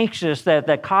is anxious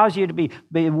that cause you to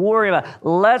be worried about,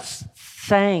 let's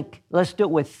do it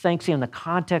with thanks in the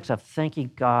context of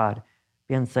thanking God,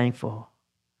 being thankful.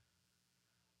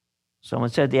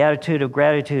 Someone said the attitude of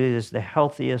gratitude is the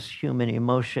healthiest human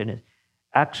emotion. It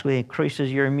actually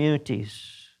increases your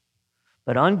immunities.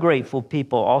 But ungrateful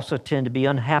people also tend to be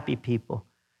unhappy people.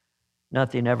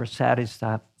 Nothing ever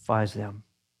satisfies them.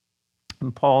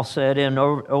 And Paul said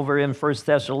over in 1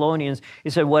 Thessalonians, he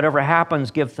said, whatever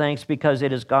happens, give thanks, because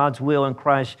it is God's will in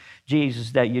Christ Jesus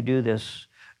that you do this.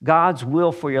 God's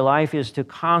will for your life is to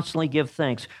constantly give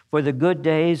thanks for the good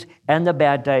days and the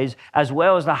bad days, as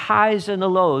well as the highs and the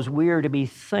lows. We are to be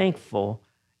thankful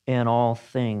in all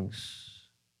things.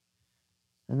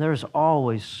 And there's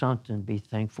always something to be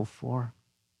thankful for.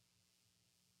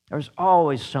 There's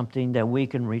always something that we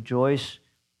can rejoice,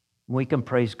 we can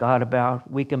praise God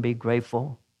about, we can be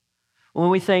grateful. When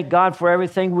we thank God for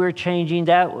everything we're changing,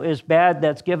 that is bad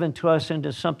that's given to us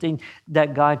into something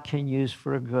that God can use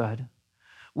for good.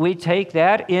 We take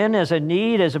that in as a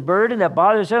need, as a burden that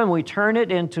bothers us, and we turn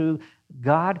it into,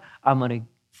 God, I'm going to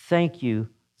thank you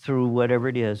through whatever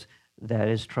it is that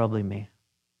is troubling me.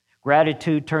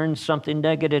 Gratitude turns something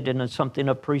negative into something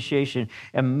appreciation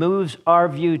and moves our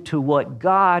view to what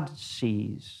God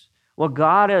sees, what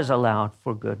God has allowed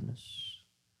for goodness.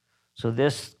 So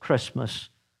this Christmas,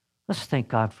 let's thank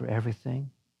God for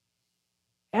everything.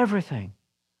 Everything.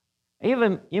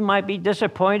 Even you might be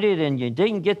disappointed and you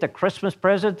didn't get the Christmas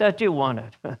present that you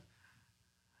wanted.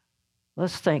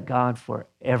 Let's thank God for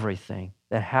everything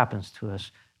that happens to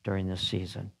us during this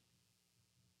season.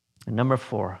 And number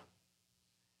 4,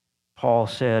 Paul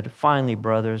said, finally,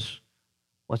 brothers,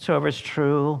 whatsoever is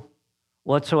true,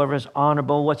 whatsoever is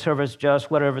honorable, whatsoever is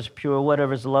just, whatever is pure,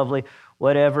 whatever is lovely,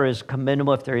 whatever is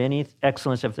commendable, if there any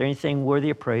excellence, if there anything worthy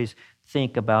of praise,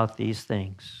 think about these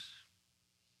things.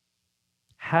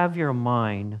 Have your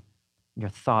mind, your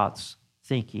thoughts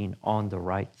thinking on the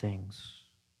right things.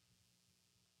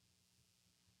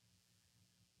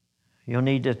 You'll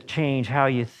need to change how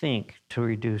you think to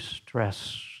reduce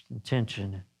stress,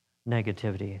 tension,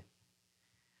 negativity.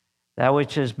 That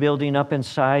which is building up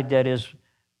inside that is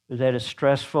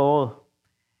stressful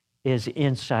is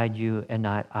inside you and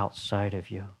not outside of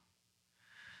you.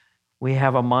 We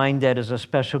have a mind that is a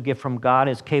special gift from God.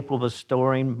 It's capable of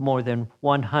storing more than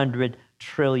 100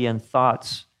 trillion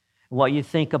thoughts. What you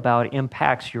think about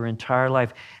impacts your entire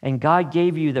life. And God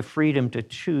gave you the freedom to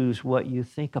choose what you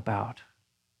think about.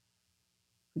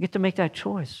 We get to make that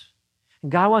choice.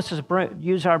 And God wants us to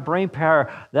use our brain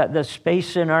power, that the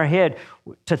space in our head,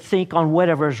 to think on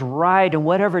whatever is right and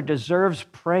whatever deserves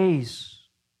praise.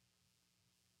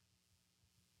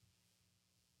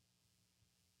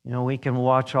 You know, we can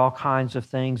watch all kinds of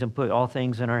things and put all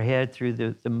things in our head through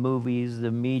the movies,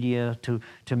 the media,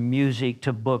 to music,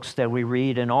 to books that we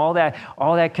read, and all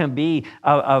that can be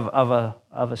of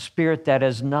a spirit that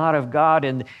is not of God,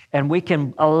 and we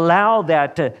can allow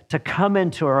that to come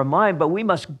into our mind, but we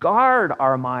must guard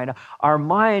our mind. Our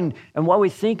mind and what we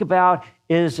think about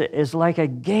is like a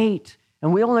gate,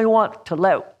 and we only want to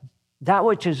let that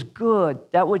which is good,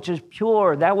 that which is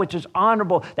pure, that which is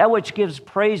honorable, that which gives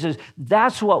praises,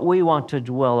 that's what we want to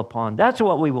dwell upon. That's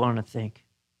what we want to think.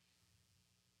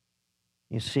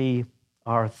 You see,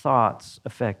 our thoughts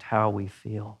affect how we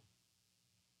feel.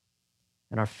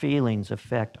 And our feelings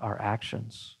affect our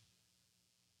actions.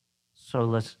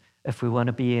 So if we want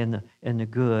to be in the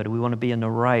good, we want to be in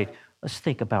the right, let's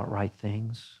think about right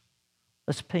things.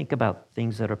 Let's think about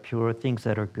things that are pure, things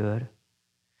that are good.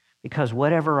 Because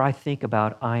whatever I think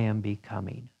about, I am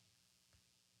becoming.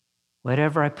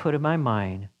 Whatever I put in my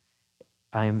mind,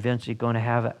 I am eventually going to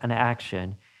have an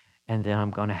action, and then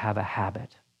I'm going to have a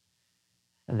habit.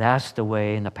 And that's the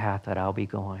way and the path that I'll be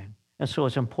going. And so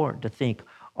it's important to think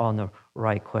on the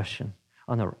right question,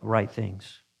 on the right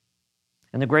things.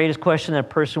 And the greatest question that a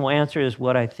person will answer is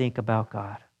what I think about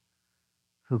God,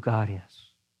 who God is,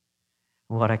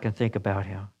 and what I can think about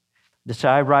Him.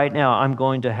 Decide right now, I'm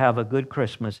going to have a good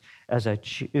Christmas as I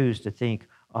choose to think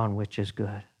on which is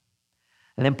good.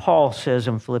 And then Paul says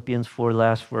in Philippians 4,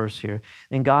 last verse here,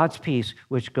 "And God's peace,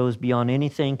 which goes beyond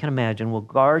anything you can imagine, will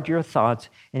guard your thoughts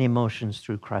and emotions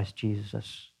through Christ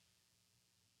Jesus."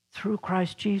 Through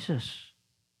Christ Jesus.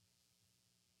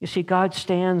 You see, God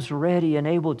stands ready and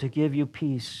able to give you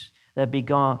peace that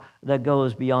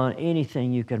goes beyond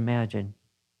anything you can imagine.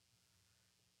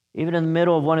 Even in the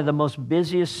middle of one of the most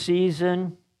busiest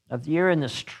seasons of the year and the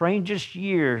strangest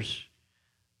years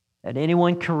that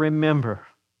anyone can remember,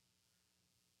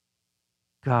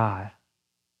 God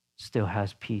still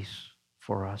has peace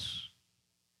for us.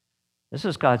 This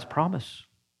is God's promise.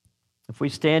 If we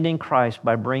stand in Christ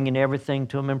by bringing everything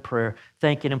to Him in prayer,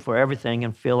 thanking Him for everything,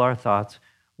 and fill our thoughts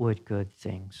with good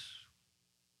things.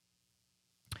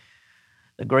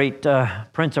 The great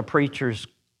Prince of Preachers,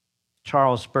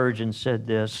 Charles Spurgeon, said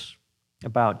this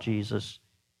about Jesus.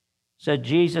 He said,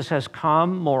 "Jesus has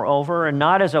come, moreover, and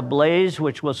not as a blaze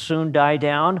which will soon die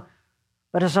down,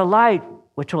 but as a light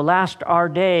which will last our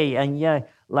day and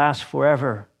yet last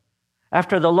forever.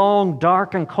 After the long,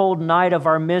 dark, and cold night of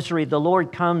our misery, the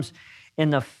Lord comes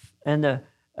in the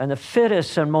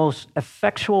fittest and most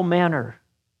effectual manner,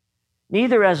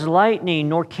 neither as lightning,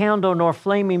 nor candle, nor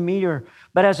flaming meteor,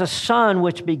 but as a sun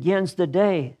which begins the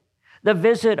day. The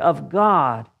visit of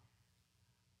God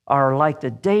are like the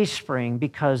day spring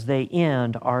because they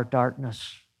end our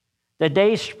darkness. The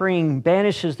day spring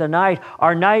banishes the night.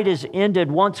 Our night is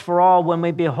ended once for all when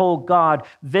we behold God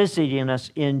visiting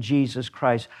us in Jesus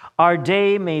Christ. Our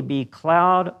day may be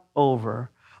cloud over,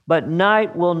 but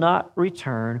night will not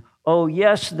return. Oh,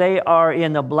 yes, they are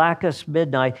in the blackest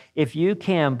midnight. If you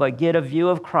can but get a view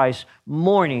of Christ,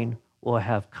 morning will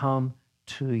have come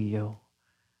to you.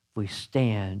 We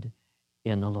stand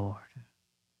in the Lord.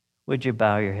 Would you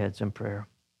bow your heads in prayer?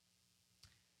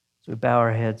 As we bow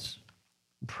our heads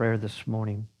in prayer this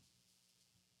morning,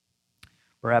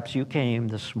 perhaps you came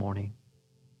this morning,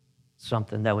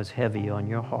 something that was heavy on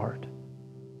your heart,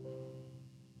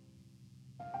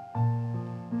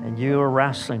 and you are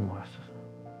wrestling with,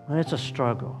 and it's a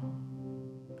struggle.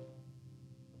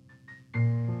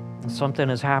 Something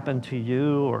has happened to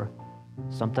you, or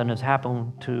something has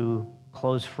happened to a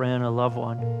close friend, a loved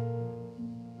one.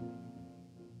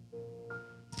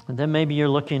 And then maybe you're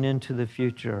looking into the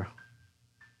future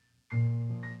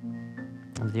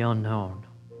of the unknown.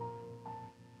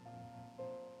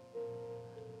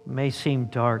 It may seem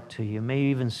dark to you. It may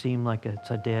even seem like it's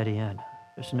a dead end.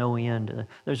 There's no end.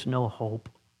 There's no hope.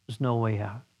 There's no way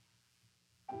out.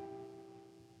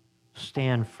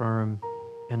 Stand firm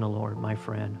in the Lord, my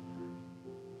friend.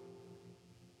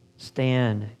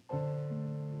 Stand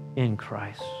in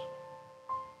Christ.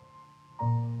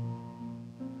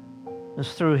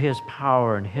 It's through His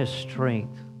power and His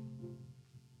strength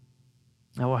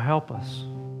that will help us.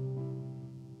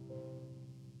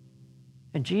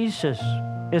 And Jesus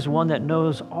is one that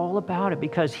knows all about it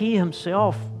because He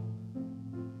Himself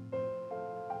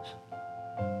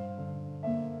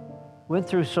went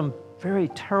through some very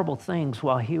terrible things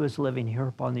while He was living here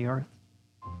upon the earth.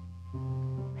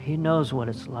 He knows what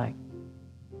it's like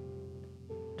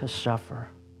to suffer,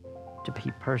 to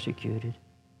be persecuted,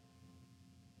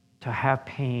 to have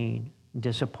pain,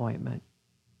 disappointment.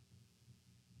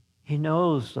 He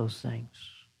knows those things.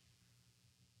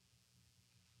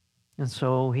 And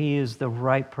so He is the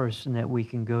right person that we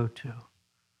can go to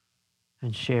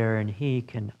and share, and He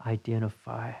can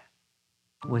identify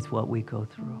with what we go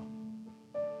through.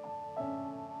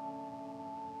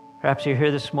 Perhaps you're here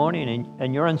this morning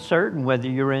and you're uncertain whether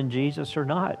you're in Jesus or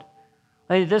not.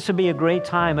 This would be a great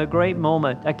time, a great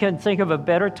moment. I can't think of a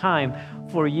better time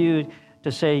for you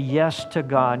to say yes to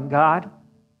God. God,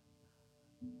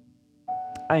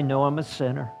 I know I'm a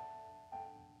sinner,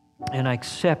 and I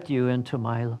accept you into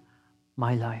my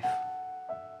life.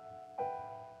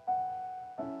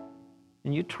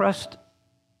 And you trust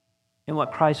in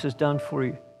what Christ has done for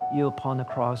you upon the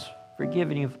cross,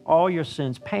 forgiving you of all your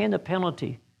sins, paying the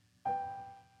penalty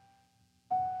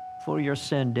for your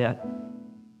sin debt.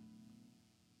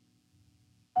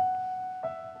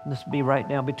 And this will be right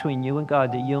now between you and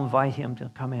God that you invite Him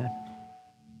to come in.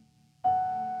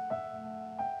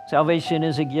 Salvation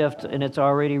is a gift, and it's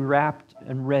already wrapped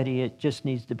and ready. It just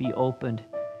needs to be opened.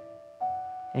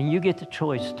 And you get the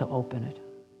choice to open it.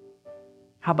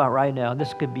 How about right now?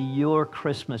 This could be your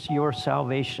Christmas, your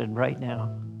salvation right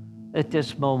now, at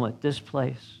this moment, this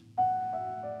place.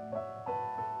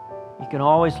 You can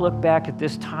always look back at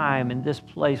this time and this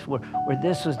place where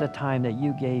this is the time that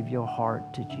you gave your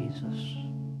heart to Jesus.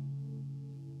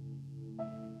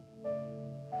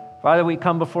 Father, we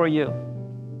come before you.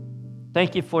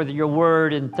 Thank you for your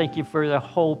word, and thank you for the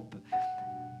hope.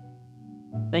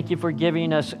 Thank you for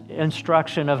giving us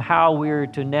instruction of how we're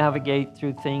to navigate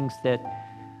through things that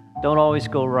don't always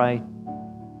go right.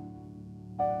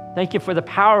 Thank you for the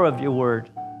power of your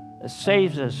word that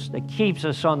saves us, that keeps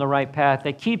us on the right path,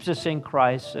 that keeps us in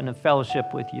Christ and in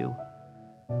fellowship with you.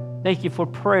 Thank you for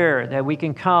prayer, that we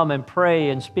can come and pray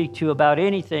and speak to you about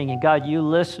anything, and God, you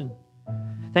listen.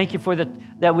 Thank you for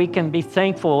that we can be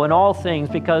thankful in all things,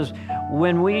 because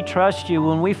when we trust you,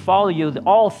 when we follow you,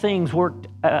 all things work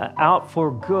out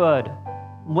for good.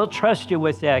 We'll trust you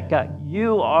with that, God.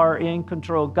 You are in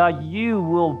control. God, you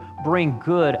will bring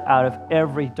good out of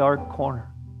every dark corner.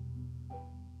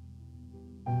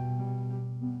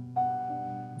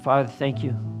 Father, thank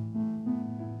you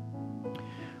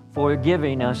for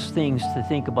giving us things to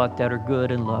think about that are good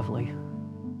and lovely.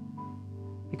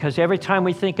 Because every time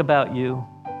we think about you,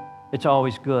 it's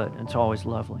always good and it's always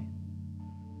lovely.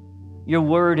 Your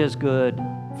word is good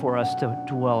for us to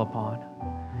dwell upon.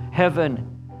 Heaven,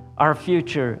 our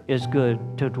future, is good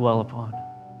to dwell upon.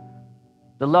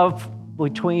 The love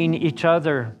between each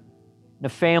other, the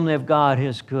family of God,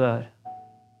 is good.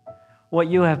 What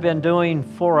you have been doing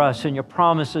for us and your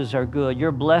promises are good.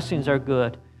 Your blessings are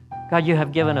good. God, you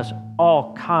have given us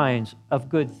all kinds of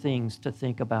good things to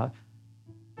think about.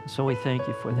 So we thank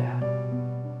you for that.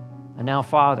 And now,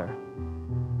 Father,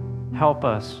 help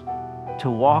us to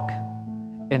walk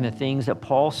in the things that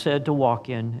Paul said to walk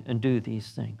in and do these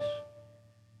things.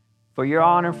 For your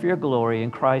honor, for your glory,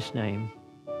 in Christ's name,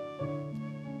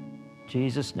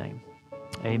 Jesus' name,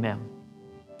 amen.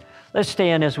 Let's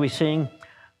stand as we sing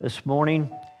this morning.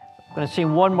 I'm going to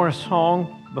sing one more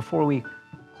song before we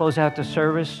close out the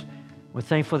service. We're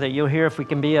thankful that you're here. If we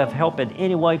can be of help in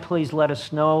any way, please let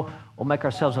us know. We'll make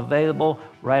ourselves available.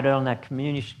 Write it on that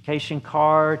communication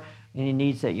card, any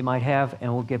needs that you might have,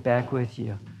 and we'll get back with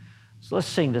you. So let's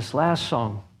sing this last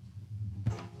song.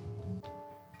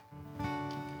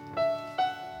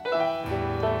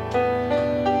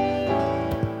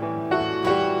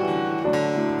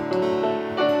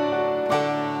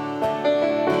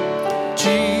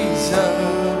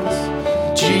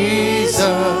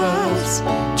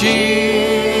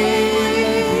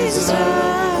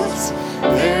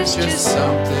 There's just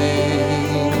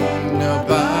something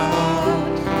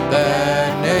about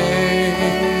that name.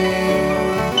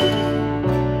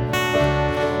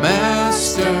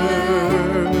 Master,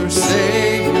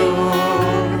 Savior,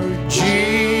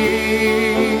 Jesus,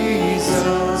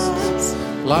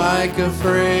 like a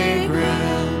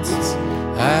fragrance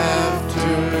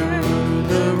after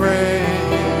the rain.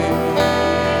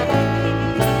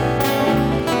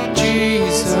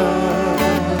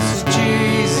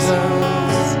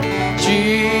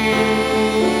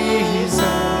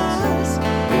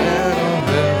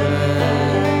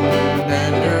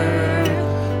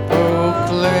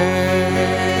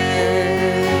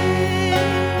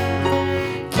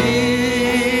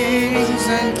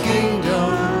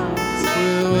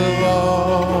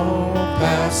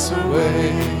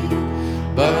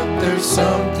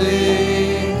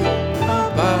 Something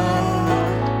about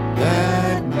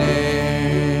that name.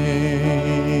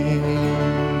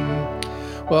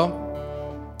 Well,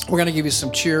 we're going to give you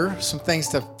some cheer, some things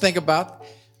to think about.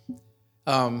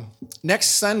 Next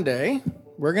Sunday,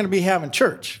 we're going to be having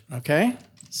church, okay?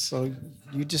 So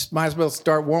you just might as well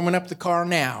start warming up the car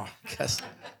now, because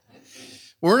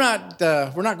we're not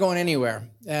going anywhere.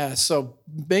 So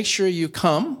make sure you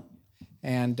come,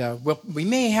 and we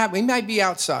might be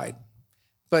outside.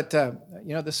 But,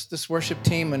 this worship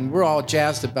team, and we're all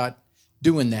jazzed about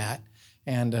doing that.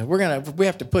 And if we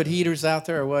have to put heaters out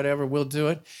there or whatever, we'll do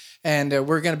it. And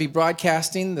we're going to be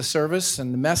broadcasting the service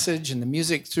and the message and the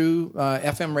music through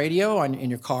FM radio in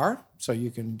your car. So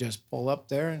you can just pull up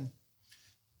there and,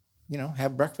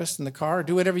 have breakfast in the car,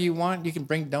 do whatever you want. You can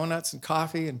bring donuts and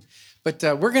coffee. But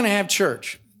we're going to have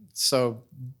church. So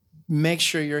make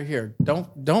sure you're here.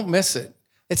 Don't miss it.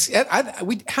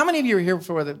 How many of you are here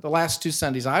for the last 2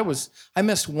 Sundays? I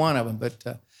missed one of them,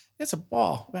 but it's a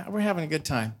ball. We're having a good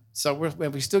time. So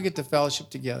we still get to fellowship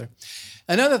together.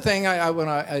 Another thing I want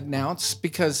to announce,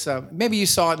 because maybe you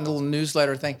saw it in the little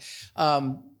newsletter thing.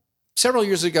 Several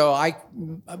years ago,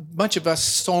 a bunch of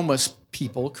us Somas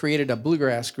people created a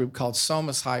bluegrass group called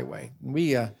Somas Highway.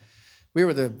 We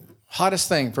were the hottest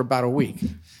thing for about a week.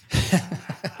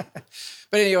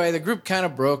 But anyway, the group kind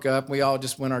of broke up. We all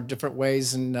just went our different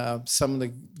ways, and some of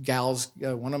the gals,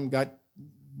 one of them got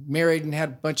married and had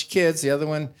a bunch of kids. The other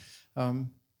one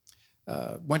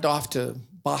went off to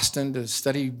Boston to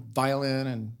study violin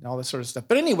and all this sort of stuff.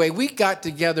 But anyway, we got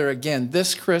together again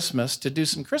this Christmas to do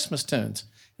some Christmas tunes.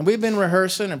 And we've been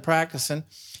rehearsing and practicing,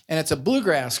 and it's a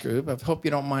bluegrass group. I hope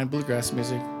you don't mind bluegrass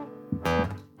music.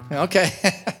 Okay.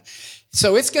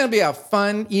 So it's going to be a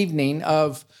fun evening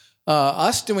of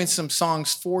us doing some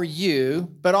songs for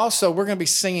you, but also we're going to be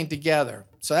singing together.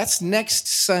 So that's next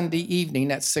Sunday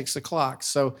evening at 6 o'clock.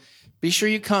 So be sure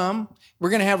you come. We're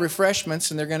going to have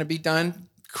refreshments, and they're going to be done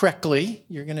correctly.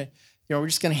 We're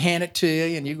just going to hand it to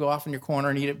you, and you go off in your corner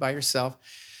and eat it by yourself.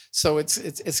 So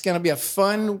it's going to be a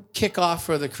fun kickoff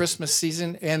for the Christmas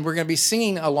season, and we're going to be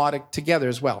singing a lot together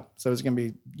as well. So it's going to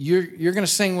be you're going to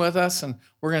sing with us, and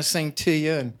we're going to sing to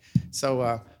you. And so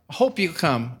I hope you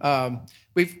come.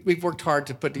 We've worked hard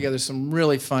to put together some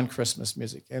really fun Christmas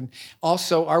music, and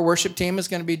also our worship team is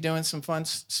going to be doing some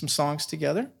songs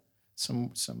together,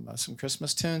 some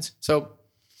Christmas tunes. So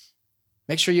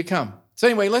make sure you come. So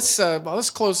anyway, let's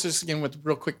close this again with a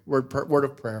real quick word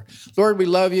of prayer. Lord, we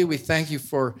love you. We thank you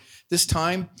for this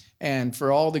time and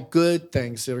for all the good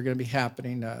things that are going to be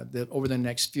happening over the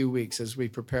next few weeks as we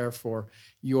prepare for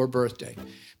your birthday.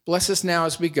 Bless us now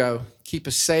as we go. Keep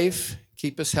us safe.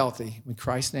 Keep us healthy. In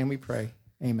Christ's name we pray.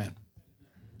 Amen.